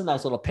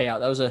little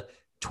payout. That was a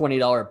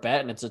 $20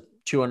 bet, and it's a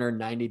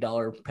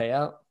 $290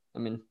 payout. I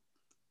mean,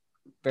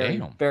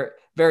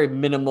 very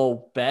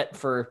minimal bet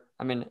for,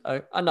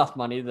 enough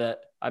money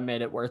that I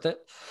made it worth it.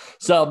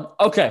 So,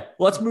 okay,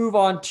 let's move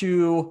on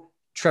to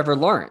Trevor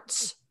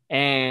Lawrence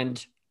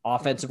and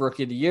offensive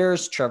rookie of the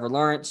years. Trevor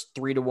Lawrence,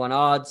 3-1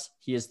 odds.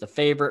 He is the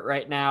favorite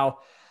right now.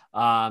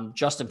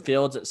 Justin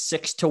Fields at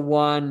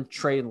 6-1,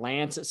 Trey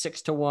Lance at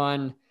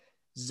 6-1.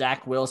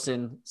 Zach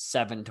Wilson,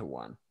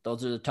 7-1.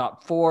 Those are the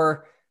top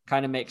 4.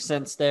 Kind of makes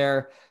sense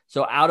there.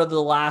 So out of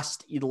the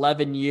last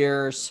 11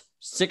 years,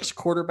 6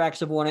 quarterbacks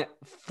have won it,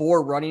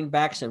 4 running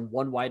backs, and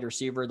 1 wide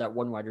receiver. That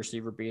 1 wide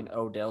receiver being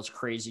Odell's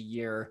crazy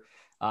year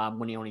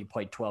when he only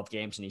played 12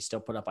 games and he still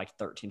put up like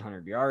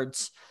 1,300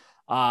 yards.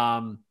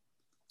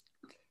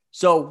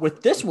 So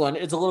with this one,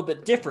 it's a little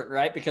bit different,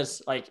 right?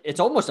 Because like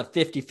it's almost a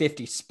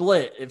 50-50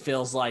 split, it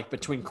feels like,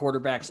 between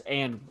quarterbacks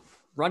and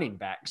running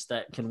backs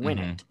that can win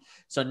it.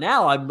 So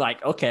now I'm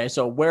like, okay,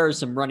 so where are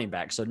some running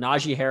backs? So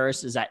Najee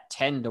Harris is at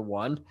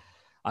 10-1.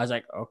 I was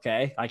like,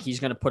 okay, like he's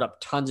going to put up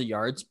tons of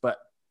yards. But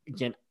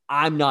again,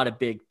 I'm not a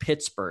big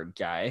Pittsburgh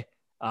guy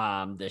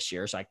this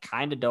year, so I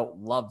kind of don't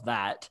love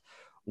that.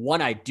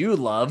 One I do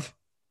love,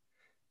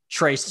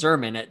 Trey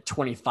Sermon at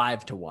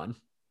 25-1.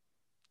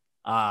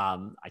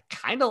 I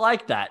kind of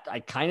like that. I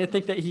kind of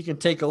think that he can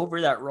take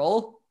over that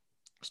role,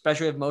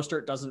 especially if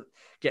Mostert doesn't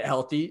get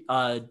healthy.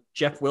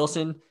 Jeff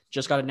Wilson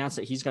just got announced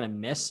that he's going to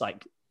miss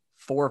like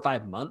 4 or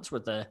 5 months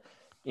with a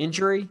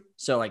injury.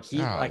 So like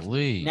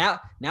now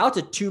it's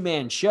a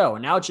 2-man show.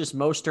 Now it's just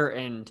Mostert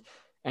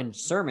and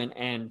Sermon,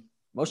 and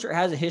Mostert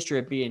has a history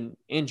of being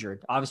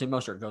injured. Obviously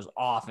Mostert goes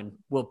off and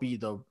will be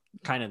the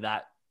kind of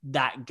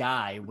that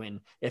guy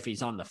if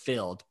he's on the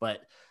field.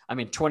 But I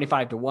mean,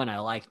 25-1, I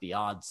like the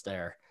odds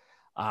there.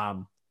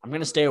 I'm going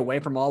to stay away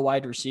from all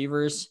wide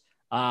receivers.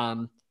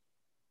 To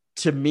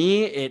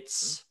me,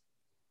 it's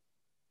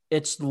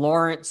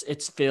Lawrence,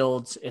 it's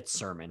Fields, it's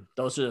Sermon.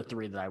 Those are the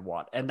 3 that I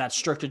want. And that's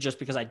strictly just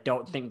because I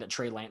don't think that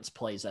Trey Lance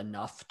plays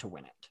enough to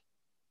win it.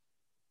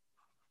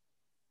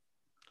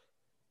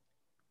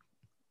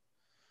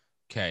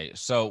 Okay,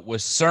 so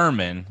with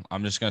Sermon,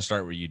 I'm just going to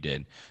start where you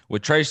did.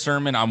 With Trey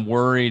Sermon, I'm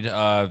worried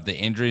of the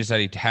injuries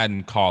that he had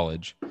in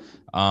college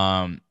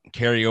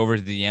carry over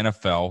to the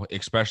NFL,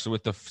 especially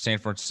with the San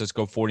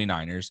Francisco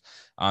 49ers.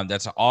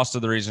 That's also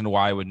the reason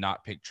why I would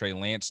not pick Trey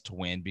Lance to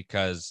win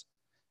because,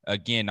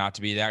 again, not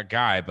to be that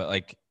guy, but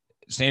like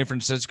San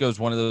Francisco is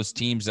one of those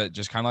teams that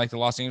just kind of like the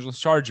Los Angeles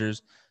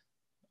Chargers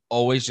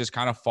always just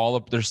kind of fall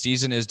up. Their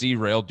season is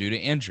derailed due to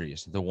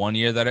injuries. The one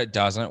year that it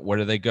doesn't, where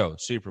do they go?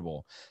 Super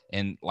Bowl.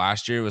 And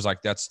last year it was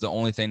like that's the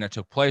only thing that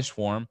took place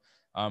for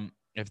them.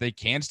 If they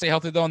can stay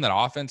healthy, though, and that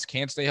offense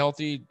can stay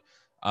healthy,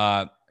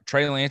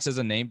 Trey Lance is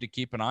a name to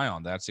keep an eye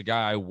on. That's a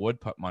guy I would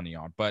put money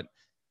on. But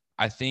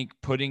I think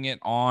putting it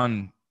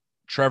on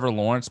Trevor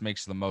Lawrence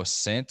makes the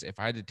most sense. If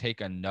I had to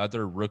take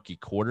another rookie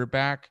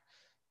quarterback,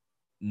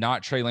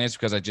 not Trey Lance,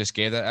 because I just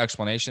gave that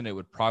explanation, it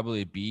would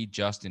probably be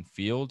Justin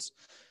Fields.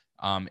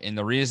 And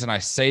the reason I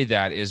say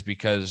that is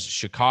because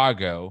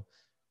Chicago,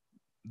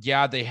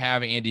 yeah, they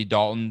have Andy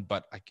Dalton,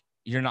 but like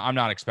I'm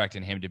not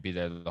expecting him to be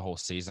there the whole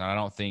season. I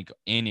don't think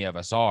any of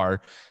us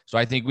are. So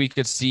I think we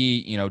could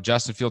see,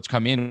 Justin Fields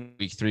come in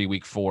week 3,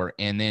 week 4,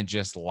 and then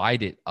just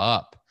light it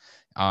up,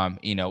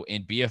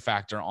 and be a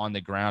factor on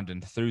the ground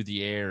and through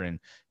the air and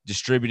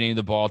distributing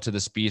the ball to the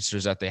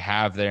speedsters that they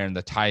have there and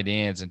the tight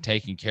ends and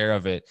taking care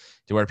of it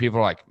to where people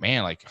are like,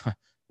 man, like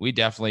we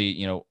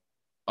definitely,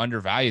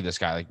 undervalue this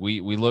guy. Like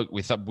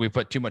we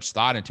put too much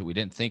thought into it. We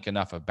didn't think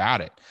enough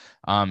about it.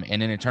 And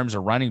then in terms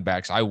of running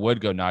backs, I would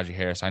go Najee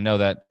Harris. I know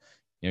that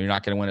you're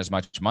not going to win as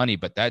much money,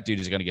 but that dude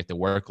is going to get the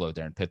workload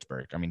there in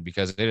Pittsburgh. I mean,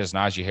 because it is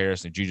Najee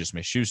Harris and Juju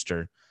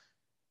Smith-Schuster.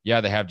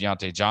 Yeah, they have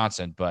Deontay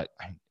Johnson, but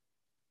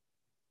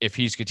if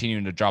he's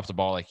continuing to drop the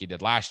ball like he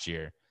did last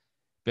year,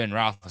 Ben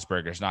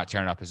Roethlisberger is not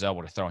tearing up his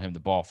elbow to throw him the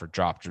ball for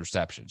dropped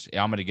receptions.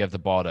 I'm going to give the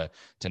ball to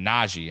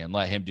Najee and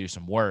let him do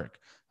some work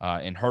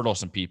and hurdle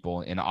some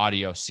people in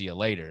audio. See you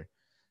later.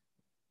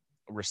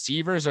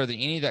 Receivers, are there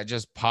any that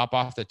just pop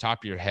off the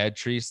top of your head,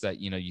 Treese, that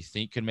you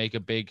think could make a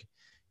big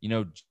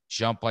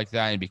jump like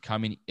that and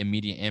becoming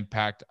immediate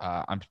impact?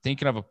 I'm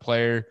thinking of a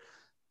player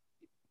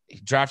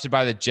drafted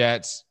by the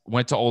Jets,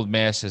 went to Ole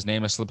Miss. His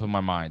name is slipping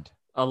my mind.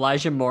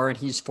 Elijah Moore, and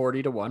he's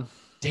 40-1.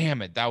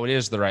 Damn it, that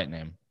is the right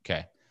name.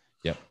 Okay,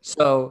 yep.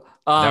 So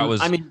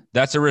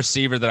that's a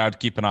receiver that I'd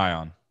keep an eye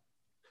on.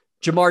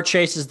 Jamar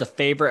Chase is the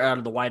favorite out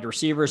of the wide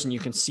receivers, and you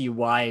can see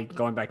why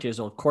going back to his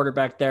old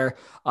quarterback there.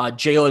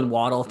 Jalen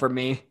Waddle for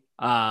me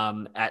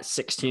at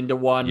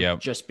 16-1,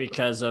 just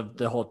because of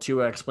the whole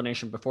Tua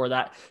explanation before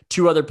that.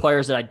 2 other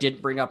players that I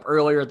didn't bring up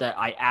earlier that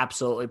I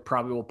absolutely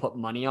probably will put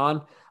money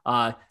on.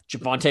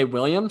 Javonte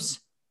Williams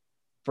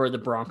for the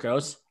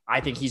Broncos. I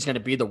think he's going to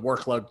be the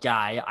workload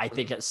guy. I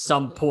think at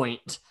some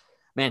point,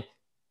 man,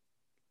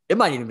 it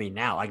might even be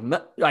now.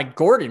 Like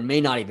Gordon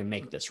may not even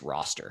make this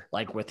roster.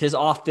 Like with his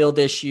off-field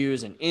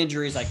issues and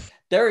injuries, like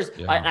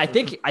I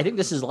think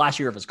this is the last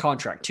year of his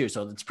contract too.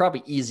 So it's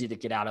probably easy to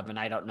get out of. And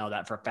I don't know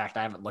that for a fact.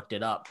 I haven't looked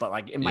it up, but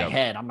like in my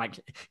head, I'm like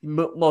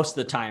most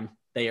of the time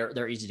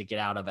they're easy to get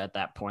out of at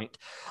that point.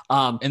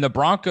 And the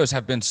Broncos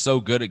have been so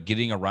good at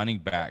getting a running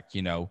back,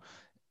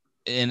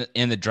 in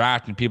the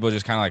draft, and people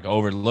just kind of like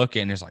overlook it.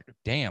 And it's like,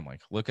 damn,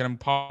 like look at him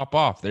pop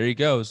off. There he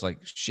goes. Like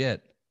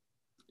shit.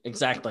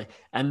 Exactly.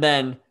 And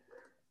then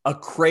a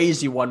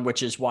crazy one,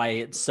 which is why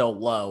it's so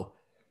low,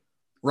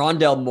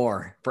 Rondell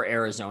Moore for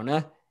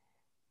Arizona.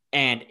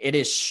 And it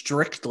is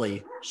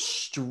strictly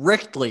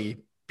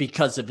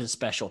because of his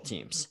special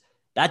teams.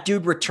 That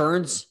dude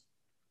returns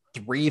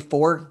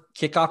 3-4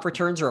 kickoff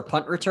returns or a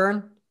punt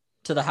return.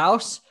 to the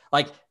house,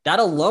 like that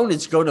alone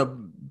is going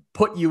to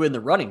put you in the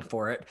running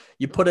for it.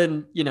 You put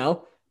in, if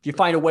you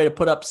find a way to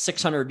put up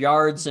 600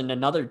 yards and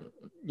another,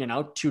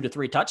 2 to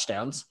 3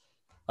 touchdowns,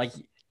 like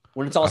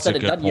when it's all That's said a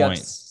and good done, you have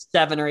point.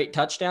 7 or 8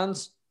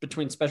 touchdowns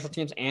between special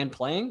teams and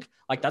playing.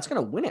 Like that's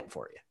going to win it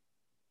for you.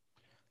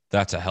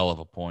 That's a hell of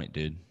a point,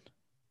 dude.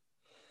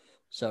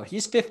 So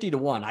he's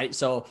 50-1.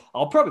 So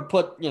I'll probably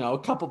put, a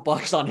couple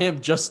bucks on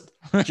him just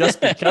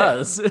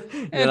because,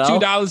 And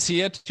 $2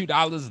 here,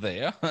 $2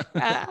 there.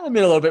 I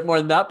mean, a little bit more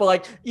than that, but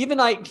like, even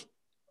like,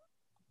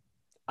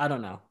 I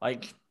don't know,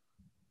 like,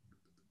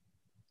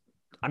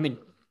 I mean,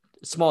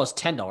 as small as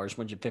 $10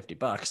 wins you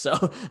 $50.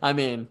 So, I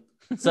mean,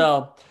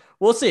 so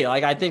we'll see.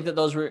 Like, I think that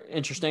those were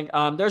interesting.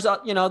 There's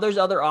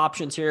other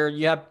options here.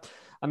 You have,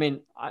 I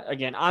mean,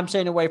 I'm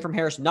staying away from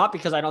Harris, not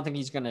because I don't think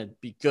he's going to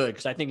be good,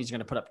 because I think he's going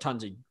to put up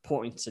tons of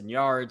points and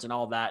yards and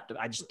all that.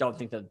 I just don't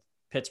think that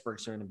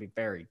Pittsburgh's going to be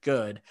very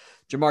good.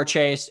 Jamar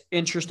Chase,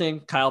 interesting.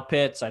 Kyle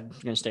Pitts, I'm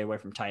going to stay away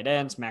from tight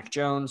ends. Mac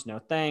Jones, no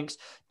thanks.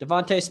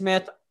 Devontae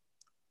Smith,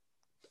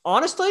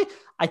 honestly,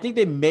 I think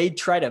they may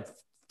try to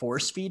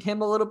force feed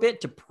him a little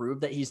bit to prove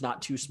that he's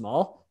not too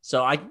small.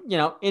 So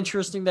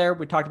interesting there.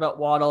 We talked about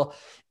Waddle.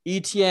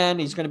 Etienne,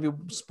 he's going to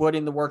be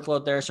splitting the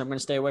workload there, so I'm going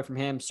to stay away from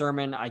him.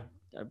 Sermon,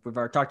 we've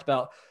already talked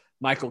about.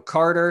 Michael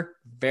Carter,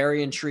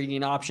 very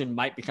intriguing option,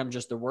 might become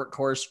just the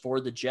workhorse for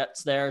the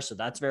Jets there, so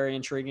that's very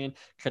intriguing.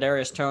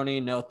 Kadarius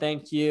Toney, no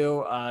thank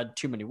you.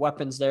 Too many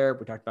weapons there.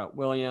 We talked about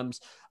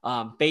Williams.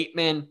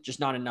 Bateman, just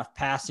not enough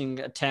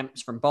passing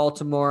attempts from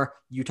Baltimore.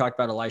 You talked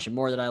about Elijah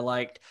Moore that I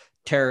liked.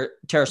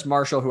 Terrace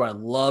Marshall, who I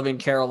love in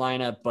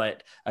Carolina,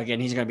 but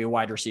again, he's going to be a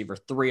wide receiver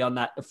 3 on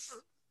that.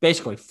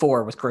 Basically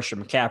 4 with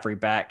Christian McCaffrey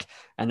back,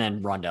 and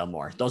then Rondell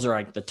Moore. Those are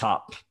like the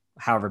top,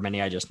 however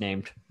many I just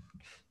named.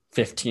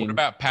 15. What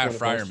about Pat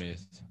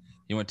Freiermuth?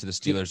 He went to the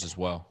Steelers as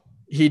well.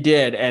 He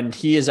did, and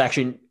he is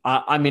actually.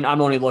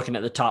 I'm only looking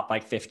at the top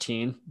like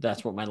 15.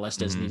 That's what my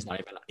list is, and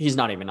he's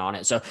not even on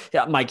it. So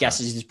yeah, my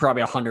guess is he's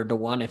probably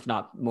 100-1, if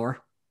not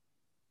more.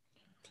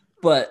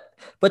 But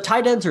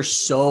tight ends are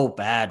so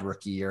bad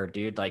rookie year,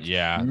 dude. Like,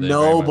 yeah,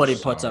 nobody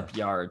puts up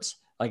yards.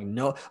 Like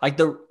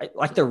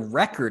the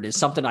record is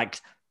something like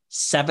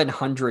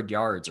 700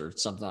 yards or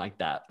something like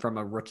that from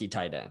a rookie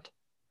tight end.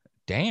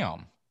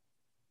 Damn.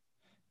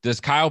 Does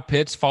Kyle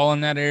Pitts fall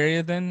in that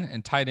area then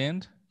in tight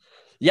end?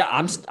 Yeah,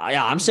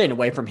 I'm staying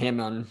away from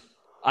him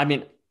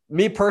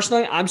me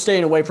personally, I'm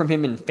staying away from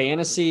him in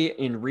fantasy,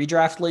 in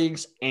redraft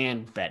leagues,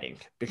 and betting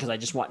because I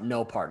just want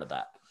no part of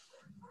that.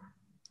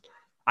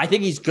 I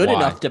think he's good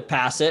enough to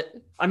pass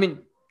it. I mean,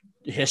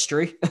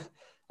 history.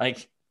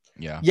 Like,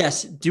 yeah.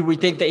 Yes. Do we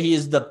think that he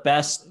is the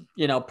best,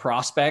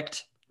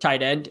 prospect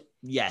tight end?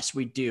 Yes,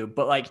 we do.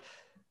 But like,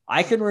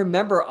 I can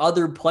remember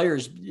other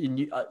players,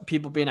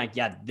 people being like,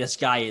 yeah, this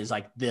guy is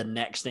like the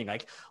next thing.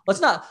 Like,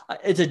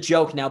 it's a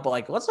joke now, but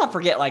like, let's not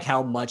forget like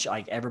how much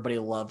like everybody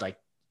loved like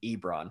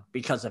Ebron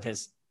because of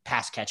his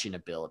pass catching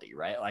ability,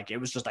 right? Like it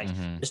was just like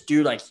this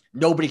dude, like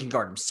nobody can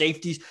guard him.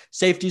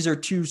 Safeties are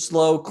too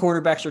slow.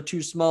 Cornerbacks are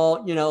too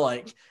small.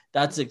 Like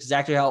that's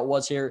exactly how it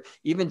was here.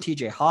 Even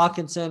TJ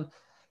Hawkinson,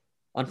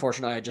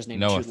 unfortunately, I just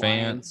named Noah two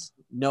Fant. Lions.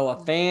 Noah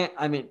Fant.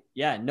 I mean,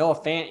 yeah, Noah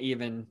Fant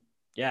even.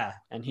 Yeah.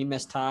 And he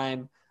missed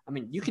time. I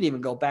mean, you could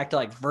even go back to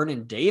like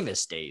Vernon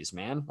Davis days,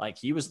 man. Like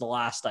he was one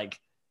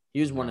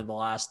of the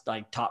last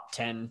like top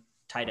 10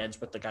 tight ends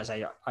with the guys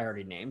I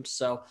already named.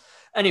 So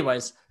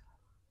anyways,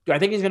 do I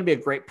think he's going to be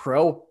a great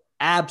pro?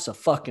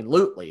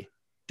 Abso-fucking-lutely.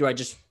 Do I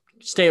just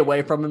stay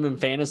away from him in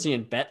fantasy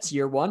and bets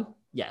year 1?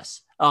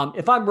 Yes.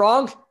 If I'm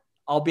wrong,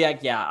 I'll be like,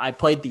 yeah, I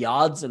played the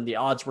odds and the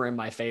odds were in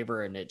my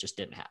favor and it just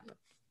didn't happen.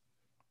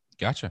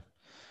 Gotcha.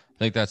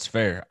 I think that's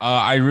fair.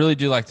 I really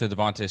do like the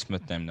Devontae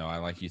Smith name, though. I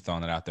like you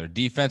throwing that out there.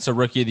 Defensive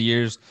Rookie of the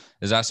Years.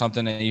 Is that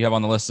something that you have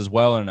on the list as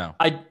well or no?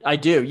 I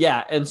do,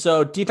 yeah. And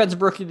so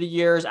Defensive Rookie of the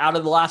Years, out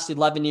of the last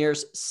 11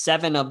 years,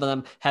 7 of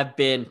them have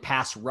been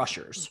pass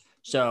rushers.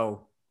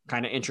 So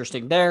kind of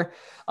interesting there.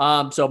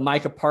 So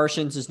Micah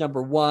Parsons is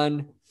number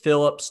 1,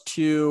 Phillips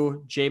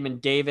 2, Jamin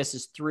Davis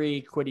is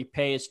 3, Kwity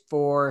Paye is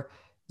 4,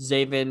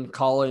 Zaven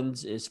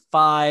Collins is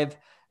 5.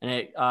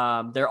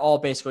 And they're all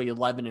basically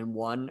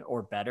 11-1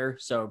 or better.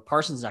 So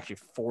Parsons is actually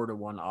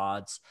 4-1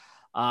 odds.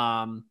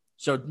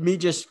 So me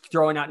just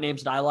throwing out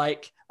names that I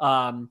like.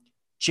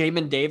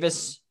 Jamin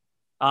Davis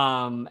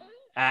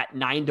at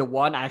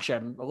 9-1. Actually,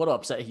 I'm a little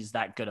upset he's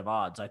that good of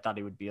odds. I thought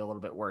he would be a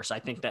little bit worse. I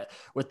think that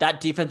with that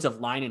defensive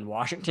line in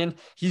Washington,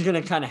 he's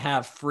going to kind of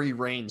have free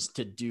reins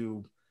to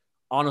do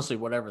honestly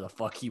whatever the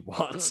fuck he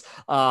wants.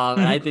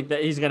 And I think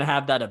that he's going to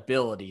have that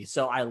ability.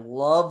 So I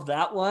love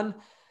that one.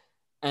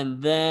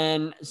 And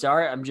then,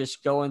 sorry, I'm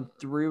just going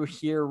through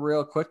here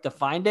real quick to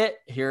find it.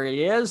 Here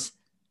he is.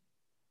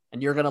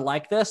 And you're going to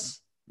like this.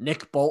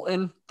 Nick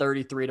Bolton,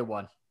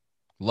 33-1.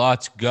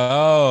 Let's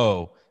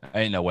go.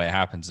 Ain't no way it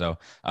happens, though.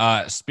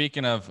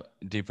 Speaking of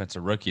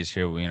defensive rookies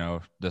here,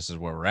 this is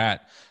where we're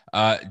at.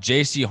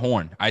 J.C.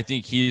 Horn. I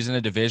think he's in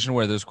a division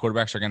where those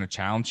quarterbacks are going to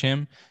challenge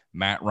him.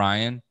 Matt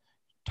Ryan,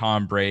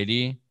 Tom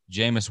Brady,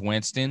 Jameis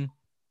Winston.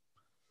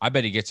 I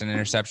bet he gets an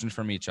interception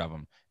from each of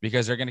them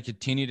because they're going to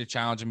continue to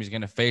challenge him. He's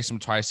going to face them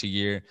twice a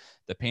year.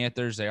 The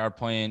Panthers, they are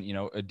playing,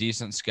 a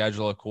decent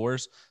schedule, of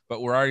course,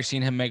 but we're already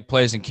seeing him make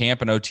plays in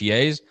camp and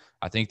OTAs.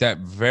 I think that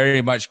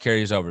very much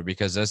carries over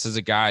because this is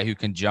a guy who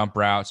can jump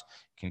routes,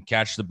 can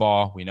catch the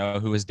ball. We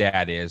know who his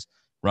dad is,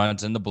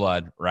 runs in the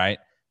blood, right?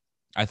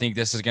 I think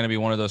this is going to be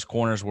one of those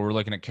corners where we're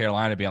looking at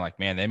Carolina being like,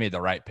 man, they made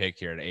the right pick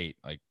here at 8.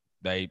 Like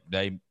they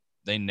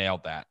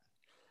nailed that.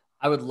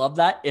 I would love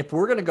that. If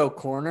we're going to go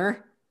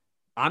corner,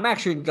 I'm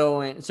actually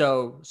going.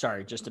 So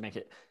sorry, just to make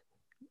it,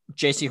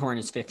 JC Horn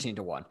is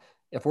 15-1.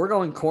 If we're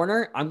going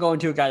corner, I'm going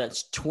to a guy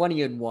that's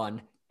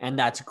 20-1, and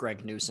that's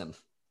Greg Newsome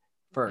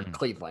for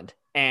Cleveland.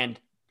 And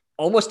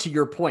almost to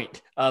your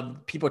point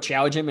of people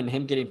challenge him and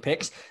him getting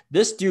picks,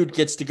 this dude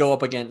gets to go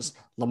up against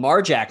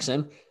Lamar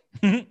Jackson,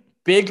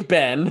 Big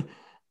Ben,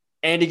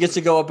 and he gets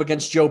to go up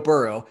against Joe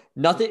Burrow.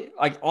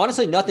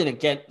 Honestly, nothing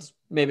against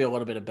maybe a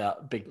little bit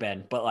about Big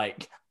Ben, but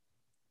like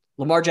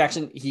Lamar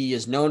Jackson, he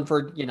is known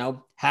for,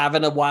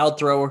 having a wild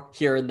throw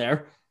here and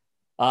there.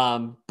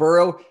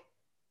 Burrow,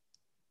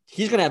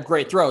 he's going to have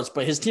great throws,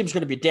 but his team's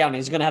going to be down. And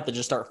he's going to have to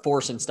just start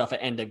forcing stuff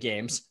at end of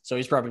games. So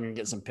he's probably going to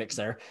get some picks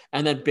there.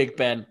 And then Big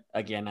Ben,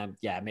 again,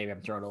 maybe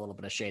I'm throwing a little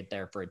bit of shade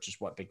there for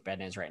just what Big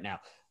Ben is right now.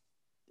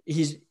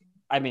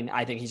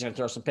 I think he's going to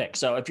throw some picks.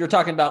 So if you're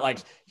talking about like,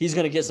 he's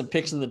going to get some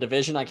picks in the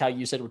division, like how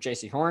you said with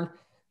JC Horn,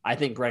 I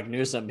think Greg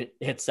Newsome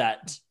hits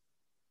that,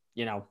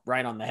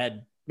 right on the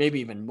head, maybe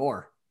even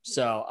more.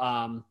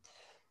 So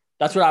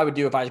that's what I would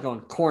do if I was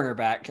going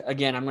cornerback.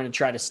 Again, I'm going to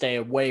try to stay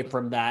away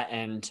from that,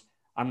 and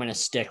I'm going to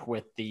stick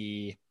with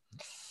I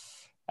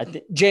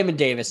think Jamin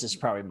Davis is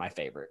probably my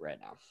favorite right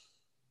now.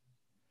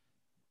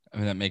 I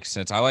mean, that makes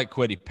sense. I like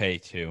Kwity Paye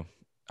too.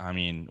 I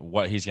mean,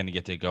 what he's going to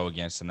get to go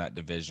against in that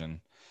division,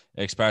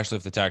 especially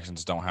if the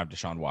Texans don't have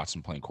Deshaun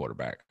Watson playing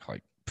quarterback.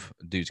 Like,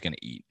 dude's going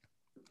to eat.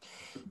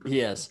 He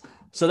is.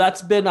 So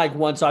that's been like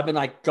one. So I've been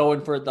like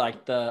going for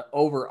like the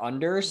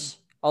over-unders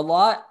a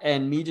lot,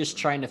 and me just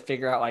trying to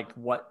figure out like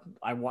what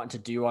I want to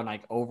do on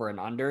like over and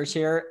unders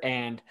here.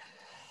 And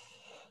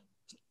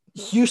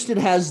Houston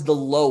has the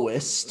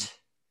lowest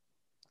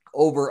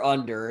over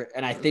under,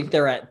 and I think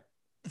they're at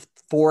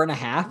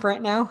 4.5 right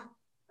now.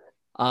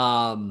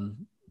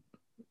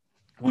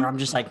 Where I'm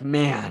just like,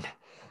 man,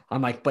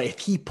 but if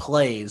he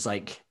plays,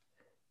 like,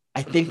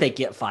 I think they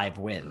get 5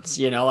 wins.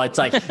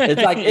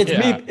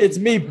 It's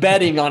me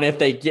betting on if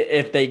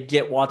they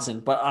get Watson.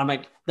 But I'm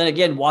like, then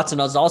again, Watson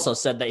has also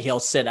said that he'll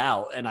sit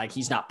out and like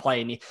he's not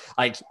playing.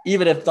 Like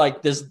even if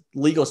like this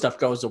legal stuff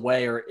goes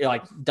away or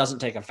like doesn't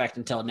take effect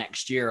until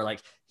next year,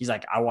 like he's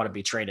like, I want to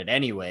be traded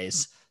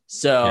anyways.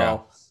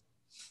 So,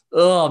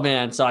 Oh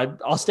man, so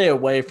I'll stay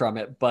away from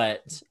it.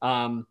 But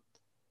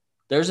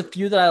there's a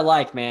few that I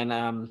like,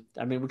 man.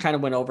 We kind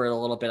of went over it a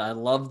little bit. I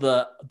love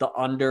the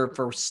under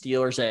for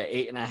Steelers at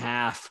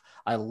 8.5.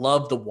 I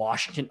love the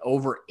Washington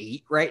over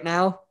 8 right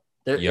now.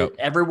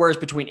 Everywhere is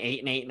between 8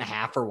 and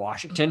 8.5 for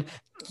Washington.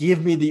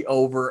 Give me the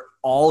over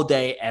all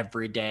day,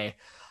 every day.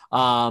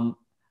 I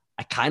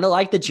kind of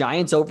like the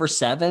Giants over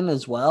 7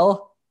 as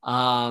well.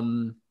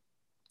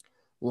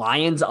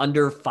 Lions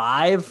under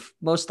 5,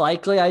 most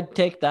likely. I'd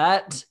take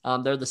that.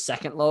 They're the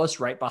second lowest,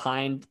 right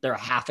behind. They're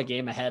half a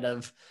game ahead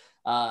of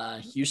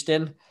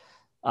Houston.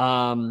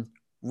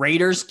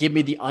 Raiders, give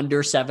me the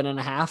under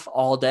 7.5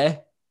 all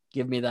day.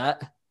 Give me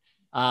that.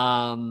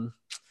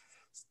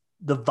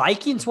 The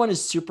Vikings one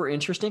is super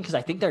interesting because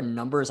I think their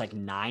number is like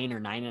 9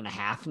 or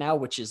 9.5 now,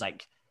 which is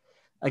like,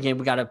 again,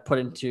 we got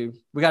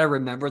to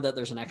remember that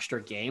there's an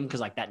extra game because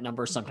like that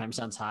number sometimes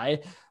sounds high,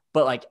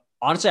 but like,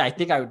 honestly, I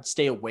think I would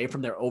stay away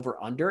from their over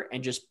under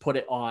and just put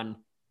it on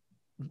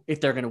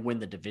if they're going to win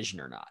the division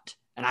or not.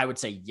 And I would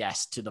say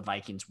yes to the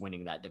Vikings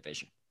winning that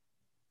division.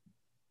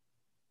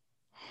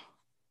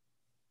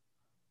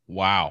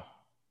 Wow.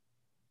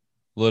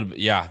 A little bit.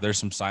 Yeah. There's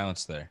some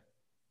silence there.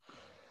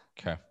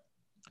 Okay.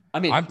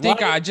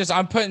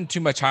 I'm putting too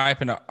much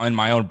hype in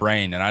my own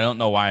brain, and I don't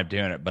know why I'm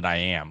doing it, but I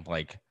am.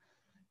 Like,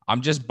 I'm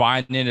just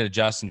buying into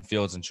Justin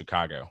Fields in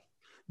Chicago.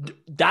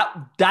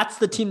 That's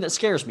the team that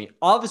scares me.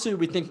 Obviously,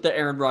 we think that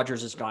Aaron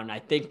Rodgers is gone. I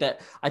think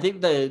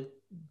the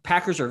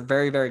Packers are a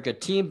very, very good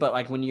team, but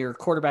like when your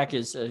quarterback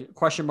is a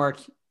question mark,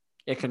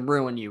 it can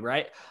ruin you,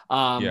 right?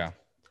 And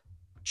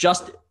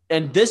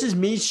this is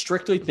me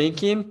strictly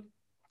thinking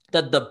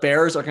that the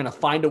Bears are going to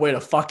find a way to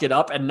fuck it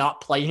up and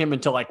not play him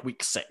until like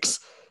week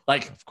 6.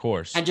 Like, of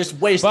course, and just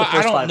waste. But the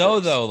first I don't know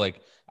weeks. though.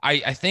 Like,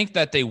 I think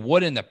that they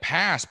would in the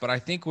past, but I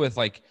think with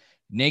like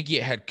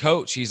Nagy at head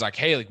coach, he's like,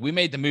 hey, like we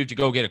made the move to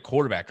go get a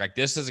quarterback. Like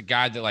this is a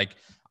guy that like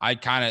I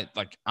kind of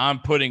like I'm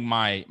putting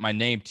my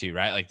name to,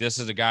 right? Like this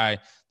is a guy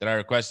that I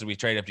requested we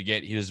trade up to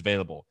get. He was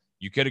available.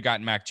 You could have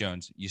gotten Mac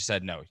Jones. You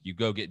said no. You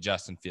go get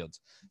Justin Fields.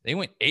 They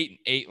went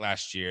 8-8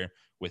 last year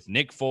with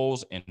Nick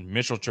Foles and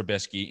Mitchell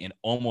Trubisky and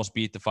almost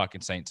beat the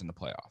fucking Saints in the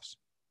playoffs.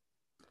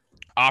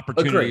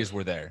 Opportunities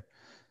were there.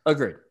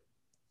 Agreed.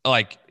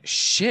 Like,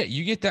 shit,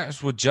 you get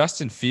that with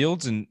Justin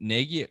Fields and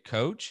Nagy at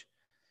coach,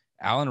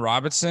 Allen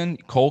Robinson,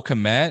 Cole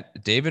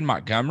Kmet, David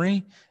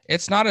Montgomery.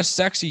 It's not a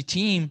sexy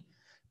team,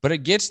 but it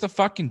gets the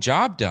fucking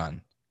job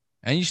done.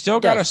 And you still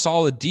It got a does.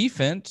 solid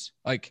defense.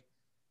 Like,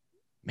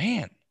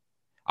 man,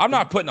 I'm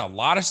not putting a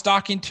lot of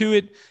stock into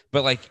it,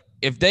 but like,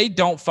 if they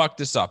don't fuck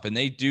this up and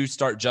they do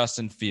start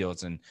Justin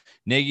Fields and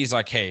Nagy's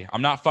like, hey,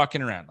 I'm not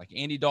fucking around. Like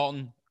Andy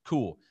Dalton,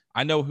 cool.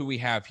 I know who we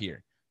have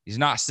here. He's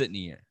not sitting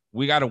here.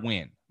 We got to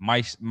win.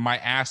 My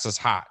ass is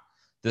hot.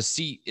 The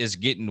seat is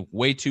getting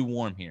way too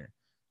warm here.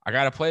 I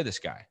got to play this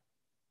guy.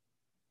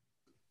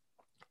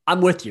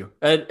 I'm with you.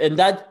 And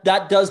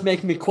that does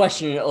make me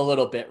question it a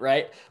little bit,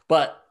 right?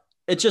 But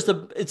it's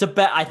a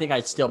bet I think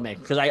I'd still make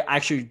because I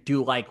actually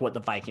do like what the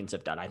Vikings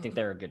have done. I think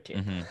they're a good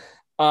team.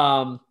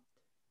 Mm-hmm.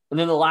 And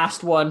then the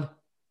last one,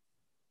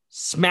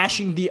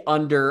 smashing the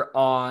under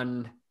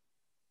on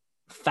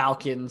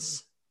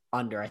Falcons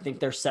under. I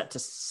think they're set to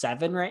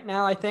 7 right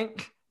now. I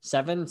think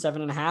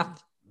 7.5,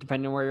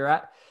 depending on where you're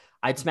at.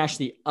 I'd smash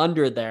the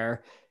under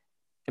there.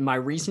 And my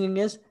reasoning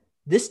is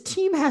this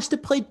team has to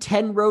play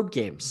 10 road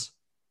games.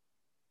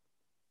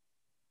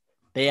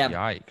 They have.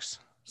 Yikes.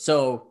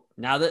 So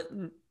now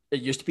that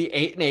it used to be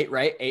 8-8,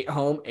 right? 8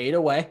 home, 8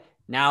 away.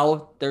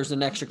 Now there's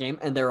an extra game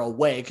and they're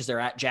away because they're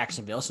at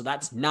Jacksonville. So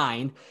that's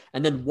 9.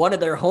 And then one of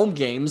their home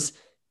games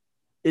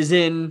is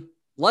in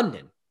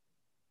London.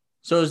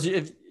 So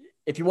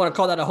if you want to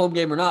call that a home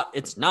game or not,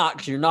 it's not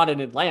because you're not in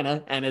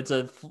Atlanta and it's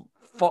a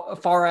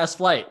far ass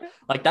flight.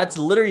 Like that's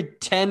literally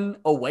 10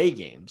 away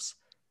games.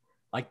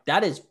 Like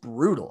that is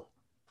brutal.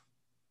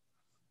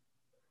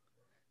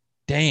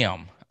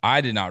 Damn.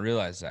 I did not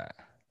realize that.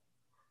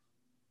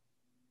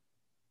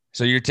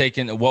 So you're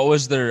taking, what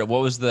was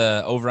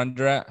the over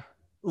under at?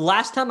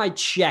 Last time I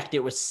checked, it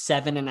was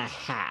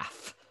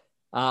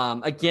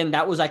 7.5. Again,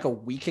 that was like a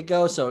week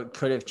ago, so it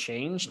could have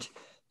changed.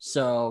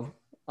 So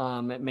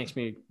it makes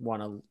me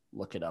want to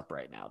look it up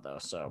right now, though.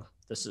 So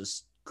this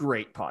is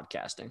great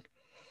podcasting.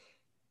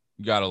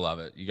 You gotta love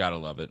it. You gotta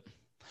love it.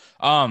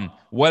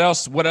 What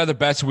else? What other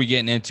bets are we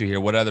getting into here?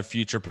 What other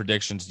future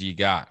predictions do you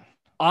got?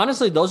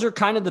 Honestly, those are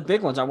kind of the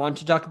big ones. I wanted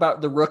to talk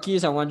about the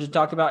rookies. I wanted to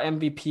talk about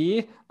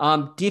MVP.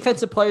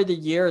 Defensive player of the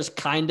year is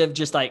kind of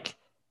just like,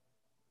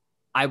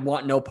 I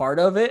want no part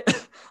of it.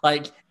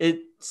 Like it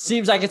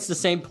seems like it's the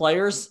same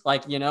players.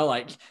 Like, you know,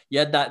 like you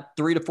had that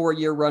 3 to 4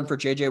 year run for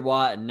JJ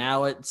Watt and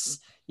now it's,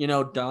 you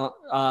know,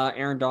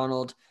 Aaron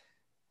Donald,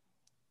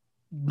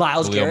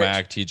 Myles Khalil Garrett,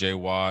 Mack, TJ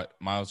Watt,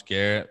 Myles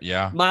Garrett.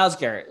 Yeah. Myles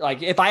Garrett.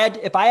 Like if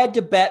I had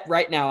to bet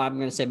right now, I'm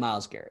going to say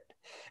Myles Garrett.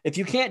 If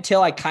you can't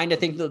tell, I kind of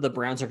think that the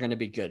Browns are going to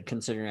be good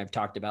considering I've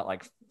talked about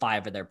like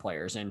 5 of their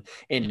players and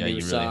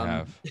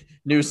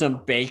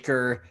Newsome,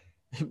 Baker,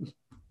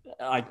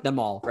 like them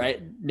all,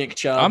 right? Nick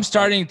Chubb. I'm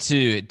starting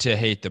to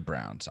hate the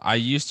Browns. I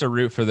used to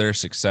root for their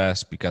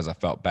success because I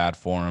felt bad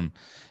for them.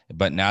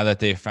 But now that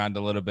they've found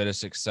a little bit of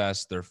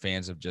success, their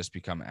fans have just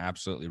become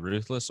absolutely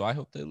ruthless. So I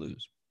hope they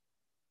lose.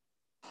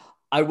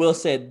 I will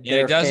say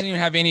it doesn't even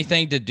have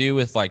anything to do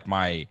with like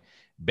my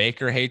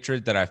Baker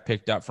hatred that I've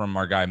picked up from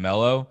our guy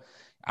Mello.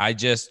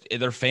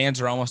 Their fans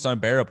are almost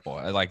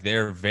unbearable. Like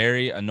they're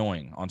very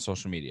annoying on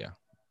social media.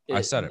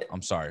 I said it.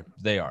 I'm sorry.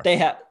 They are. They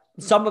have.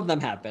 Some of them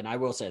have been. I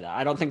will say that.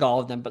 I don't think all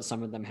of them, but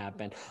some of them have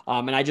been.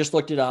 And I just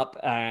looked it up,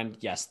 and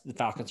yes, the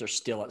Falcons are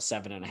still at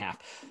 7.5.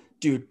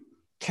 Dude,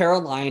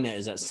 Carolina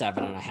is at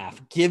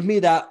 7.5. Give me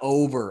that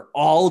over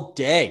all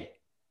day.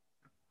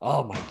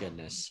 Oh my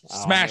goodness!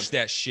 Smash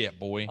that shit,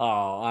 boy.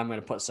 Oh, I'm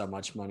gonna put so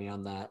much money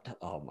on that.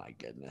 Oh my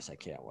goodness, I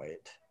can't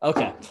wait.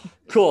 Okay,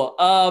 cool.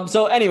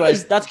 So,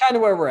 anyways, that's kind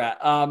of where we're at.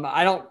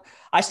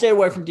 I stay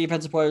away from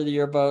defensive player of the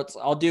year votes.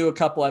 I'll do a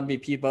couple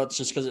MVP votes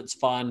just because it's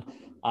fun.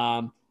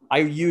 I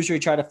usually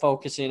try to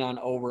focus in on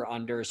over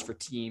unders for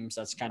teams.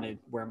 That's kind of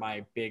where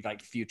my big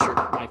like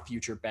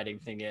future betting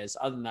thing is.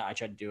 Other than that, I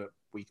try to do it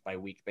week by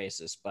week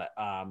basis, but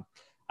I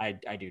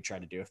do try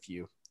to do a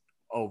few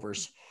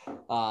overs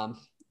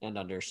and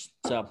unders.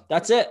 So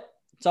that's it.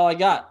 That's all I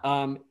got.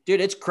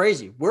 Dude, it's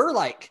crazy. We're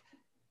like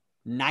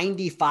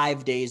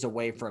 95 days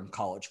away from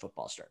college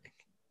football starting.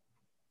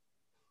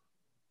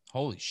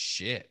 Holy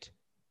shit.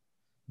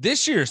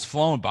 This year's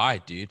flown by,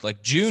 dude.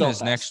 Like June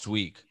is next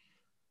week.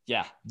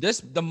 Yeah.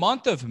 The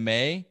month of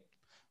May,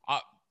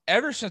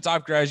 ever since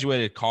I've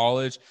graduated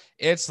college,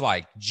 it's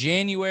like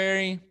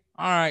January.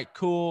 All right,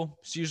 cool.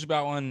 It's usually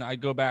about when I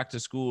go back to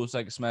school. It's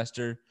like a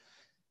semester.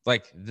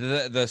 Like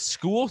the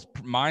school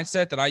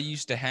mindset that I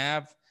used to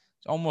have,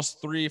 almost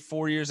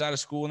 3-4 years out of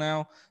school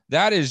now,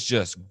 that is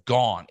just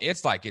gone.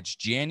 It's like it's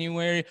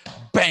January,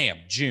 bam,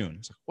 June.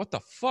 It's like, what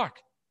the fuck?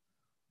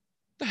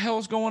 What the hell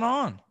is going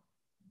on?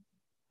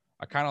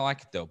 I kind of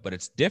like it though, but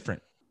it's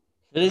different.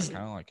 It is. I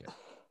kind of like it.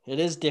 It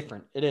is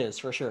different. It is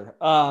for sure.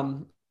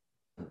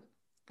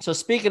 So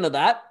speaking of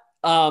that,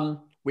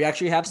 we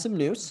actually have some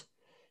news,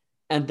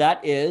 and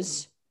that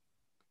is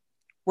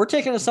we're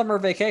taking a summer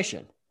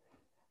vacation.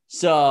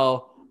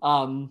 So,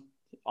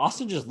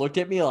 Austin just looked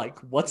at me like,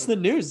 "What's the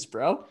news,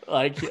 bro?"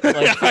 Like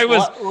I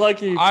was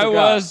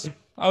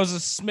a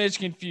smidge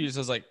confused. I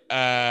was like,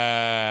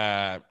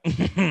 yeah.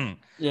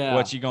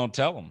 What you gonna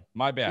tell them?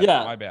 My bad.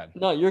 Yeah. My bad.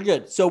 No, you're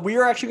good. So we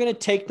are actually going to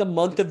take the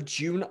month of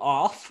June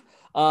off,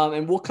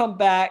 and we'll come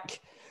back.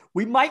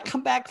 We might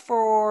come back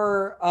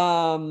for,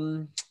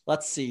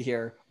 let's see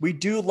here. We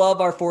do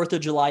love our 4th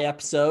of July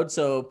episode.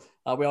 So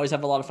we always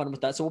have a lot of fun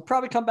with that. So we'll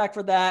probably come back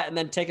for that and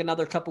then take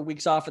another couple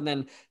weeks off and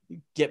then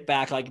get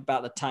back like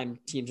about the time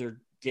teams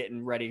are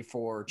getting ready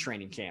for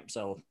training camp.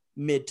 So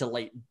mid to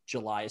late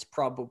July is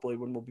probably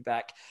when we'll be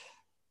back.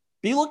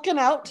 Be looking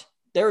out.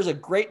 There is a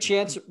great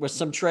chance with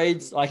some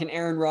trades like an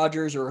Aaron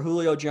Rodgers or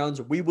Julio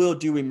Jones, we will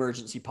do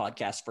emergency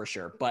podcasts for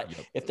sure. But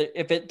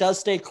if it does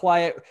stay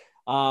quiet,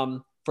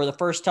 for the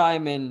first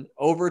time in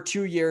over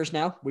 2 years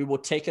now, we will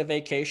take a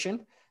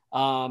vacation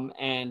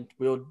and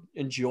we'll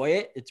enjoy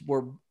it.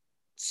 We're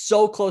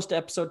so close to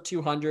episode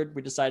 200.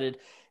 We decided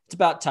it's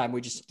about time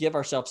we just give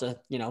ourselves a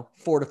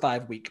 4 to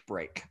 5 week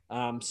break.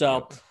 Yeah,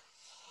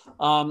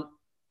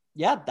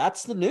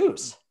 that's the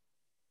news.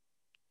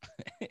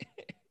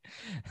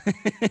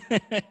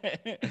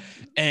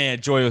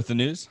 And joy with the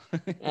news.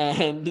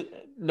 And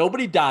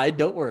nobody died,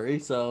 don't worry.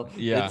 So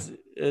yeah,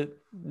 it's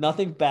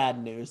nothing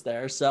bad news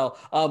there. So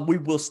we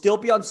will still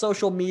be on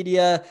social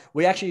media.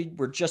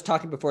 We're just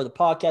talking before the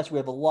podcast. We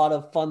have a lot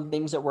of fun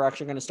things that we're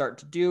actually going to start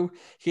to do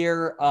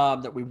here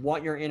that we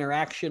want your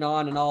interaction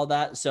on and all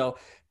that. So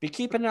be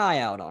keeping an eye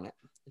out on it.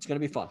 It's going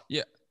to be fun.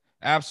 Yeah,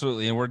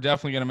 absolutely. And we're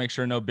definitely going to make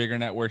sure no bigger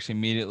networks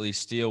immediately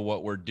steal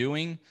what we're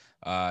doing.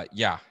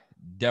 Yeah,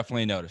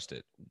 definitely noticed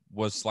it.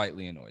 Was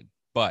slightly annoyed,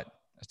 but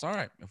it's all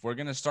right. If we're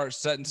going to start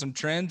setting some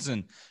trends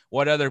and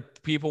what other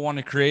people want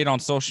to create on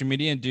social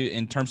media and do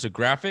in terms of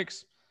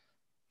graphics,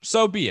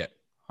 so be it.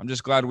 I'm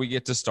just glad we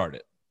get to start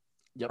it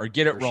or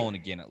get it rolling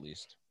again, at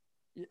least.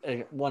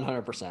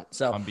 100%.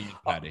 So I'm being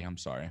petty. I'm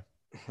sorry.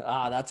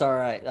 That's all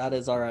right. That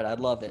is all right. I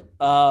love it.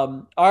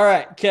 All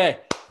right. Okay.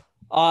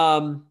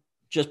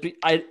 It's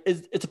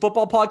a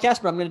football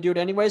podcast, but I'm going to do it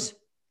anyways.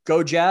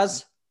 Go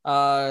Jazz. We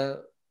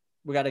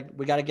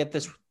gotta get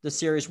this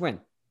series win.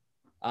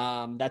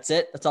 That's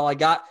it. That's all I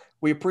got.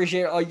 We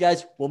appreciate all you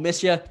guys. We'll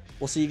miss you.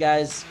 We'll see you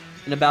guys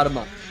in about a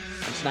month.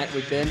 And tonight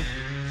we've been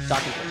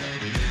talking football.